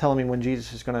telling me when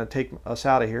Jesus is going to take us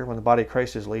out of here, when the body of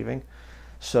Christ is leaving.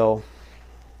 So,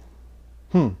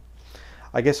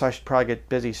 I guess I should probably get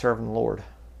busy serving the Lord.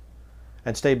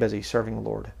 And stay busy serving the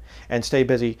Lord. And stay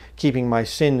busy keeping my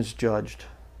sins judged.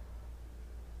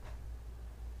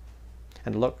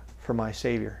 And look for my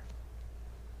Savior.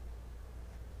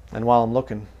 And while I'm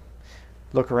looking,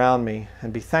 look around me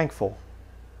and be thankful.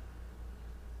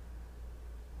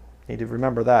 You need to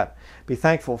remember that. Be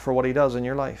thankful for what he does in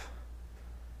your life.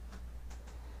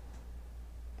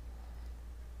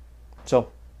 So,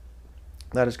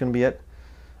 that is going to be it.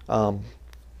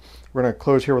 We're going to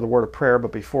close here with a word of prayer,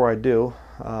 but before I do,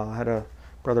 I had a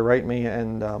brother write me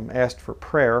and asked for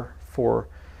prayer for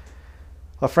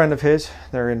a friend of his.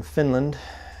 They're in Finland,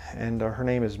 and her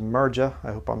name is Merja.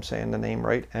 I hope I'm saying the name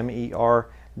right,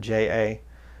 M-E-R-J-A.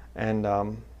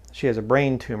 And she has a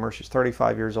brain tumor. She's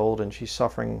 35 years old, and she's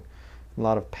suffering a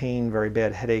lot of pain, very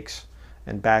bad headaches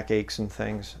and backaches and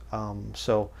things.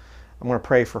 So I'm going to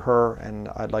pray for her, and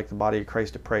I'd like the body of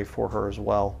Christ to pray for her as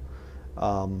well.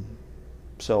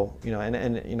 So, you know,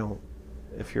 and you know,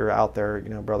 if you're out there, you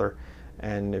know, brother,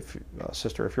 and if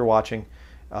sister, if you're watching,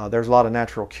 there's a lot of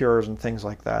natural cures and things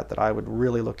like that that I would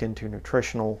really look into,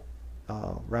 nutritional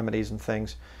remedies and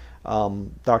things.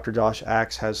 Dr. Josh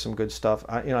Axe has some good stuff.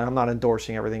 You know, I'm not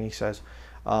endorsing everything he says.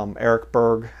 Eric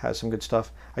Berg has some good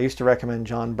stuff. I used to recommend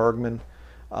John Bergman.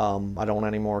 I don't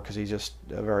anymore because he's just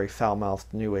a very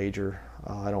foul-mouthed New Ager.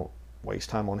 I don't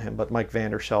waste time on him. But Mike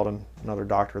Vander Sheldon, another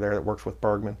doctor there that works with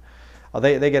Bergman,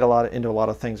 they get into a lot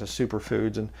of things as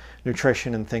superfoods and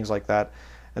nutrition and things like that.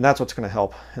 And that's what's going to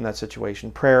help in that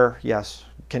situation. Prayer, yes.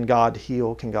 Can God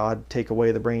heal? Can God take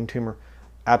away the brain tumor?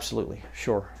 Absolutely,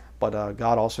 sure. But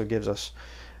God also gives us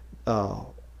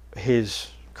his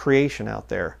creation out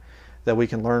there that we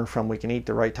can learn from. We can eat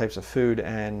the right types of food,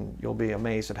 and you'll be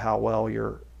amazed at how well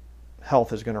your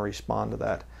health is going to respond to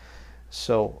that.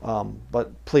 So,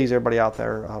 but please, everybody out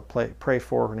there, pray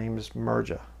for her. Her name is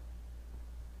Merja.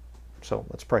 So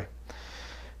let's pray.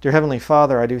 Dear Heavenly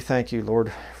Father, I do thank you,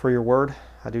 Lord, for your word.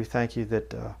 I do thank you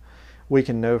that we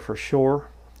can know for sure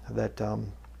that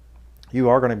you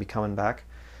are going to be coming back,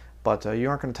 but you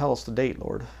aren't going to tell us the date,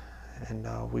 Lord,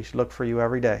 and we should look for you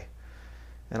every day.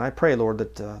 And I pray, Lord,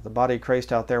 that the body of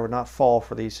Christ out there would not fall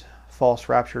for these false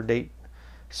rapture date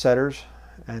setters,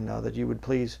 and that you would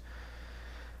please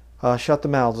shut the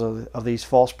mouths of these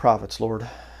false prophets, Lord.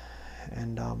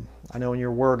 And I know in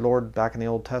your word, Lord, back in the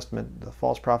Old Testament, the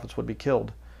false prophets would be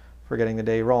killed for getting the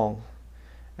day wrong.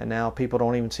 And now people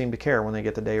don't even seem to care when they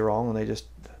get the day wrong, and they just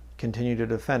continue to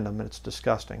defend them, and it's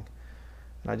disgusting.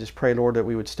 And I just pray, Lord, that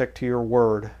we would stick to your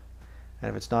word, and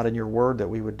if it's not in your word, that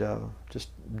we would just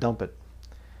dump it.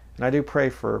 And I do pray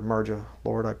for Merja,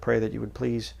 Lord. I pray that you would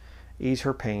please ease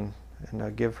her pain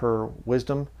and give her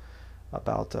wisdom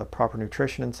about proper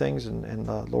nutrition and things. And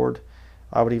Lord,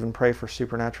 I would even pray for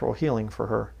supernatural healing for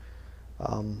her.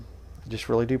 I just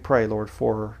really do pray, Lord,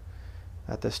 for her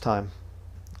at this time.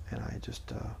 And I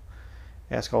just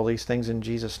ask all these things in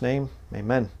Jesus' name.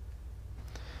 Amen.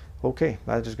 Okay,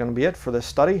 that is going to be it for this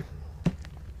study.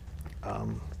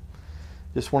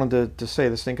 Just wanted to say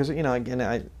this thing because, you know,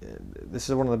 again, this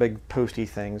is one of the big posty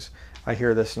things. I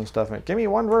hear this and stuff. Give me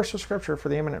one verse of scripture for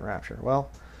the imminent rapture. Well,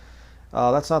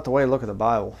 that's not the way to look at the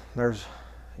Bible. There's,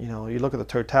 you know, you look at the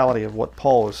totality of what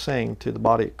Paul is saying to the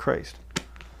body of Christ,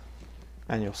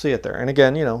 and you'll see it there. And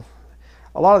again, you know,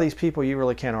 a lot of these people, you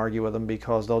really can't argue with them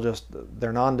because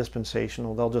they're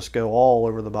non-dispensational. They'll just go all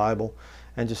over the Bible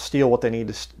and just steal what they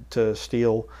need to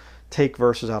steal, take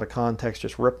verses out of context,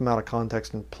 just rip them out of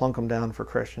context and plunk them down for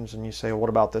Christians. And you say, well, what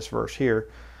about this verse here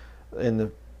in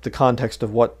the context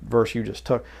of what verse you just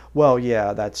took? Well,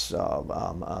 yeah, that's,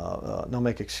 they'll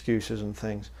make excuses and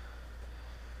things.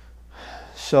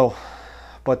 So,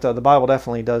 but the Bible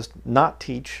definitely does not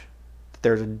teach that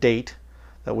there's a date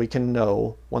that we can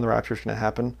know when the rapture is going to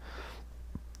happen.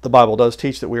 The Bible does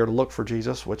teach that we are to look for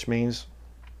Jesus, which means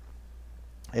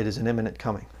it is an imminent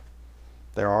coming.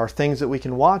 There are things that we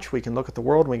can watch. We can look at the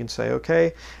world and we can say,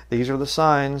 okay, these are the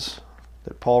signs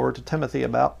that Paul wrote to Timothy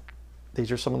about.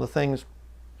 These are some of the things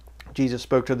Jesus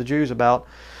spoke to the Jews about.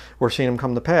 We're seeing them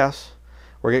come to pass.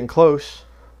 We're getting close,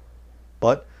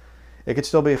 but it could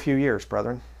still be a few years,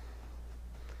 brethren.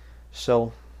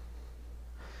 So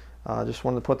I just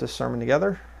wanted to put this sermon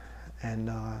together, and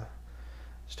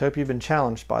just hope you've been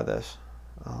challenged by this,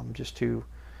 just to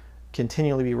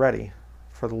continually be ready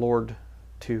for the Lord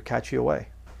to catch you away.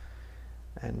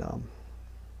 And so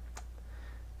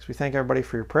we thank everybody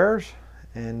for your prayers,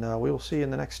 and we will see you in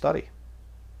the next study.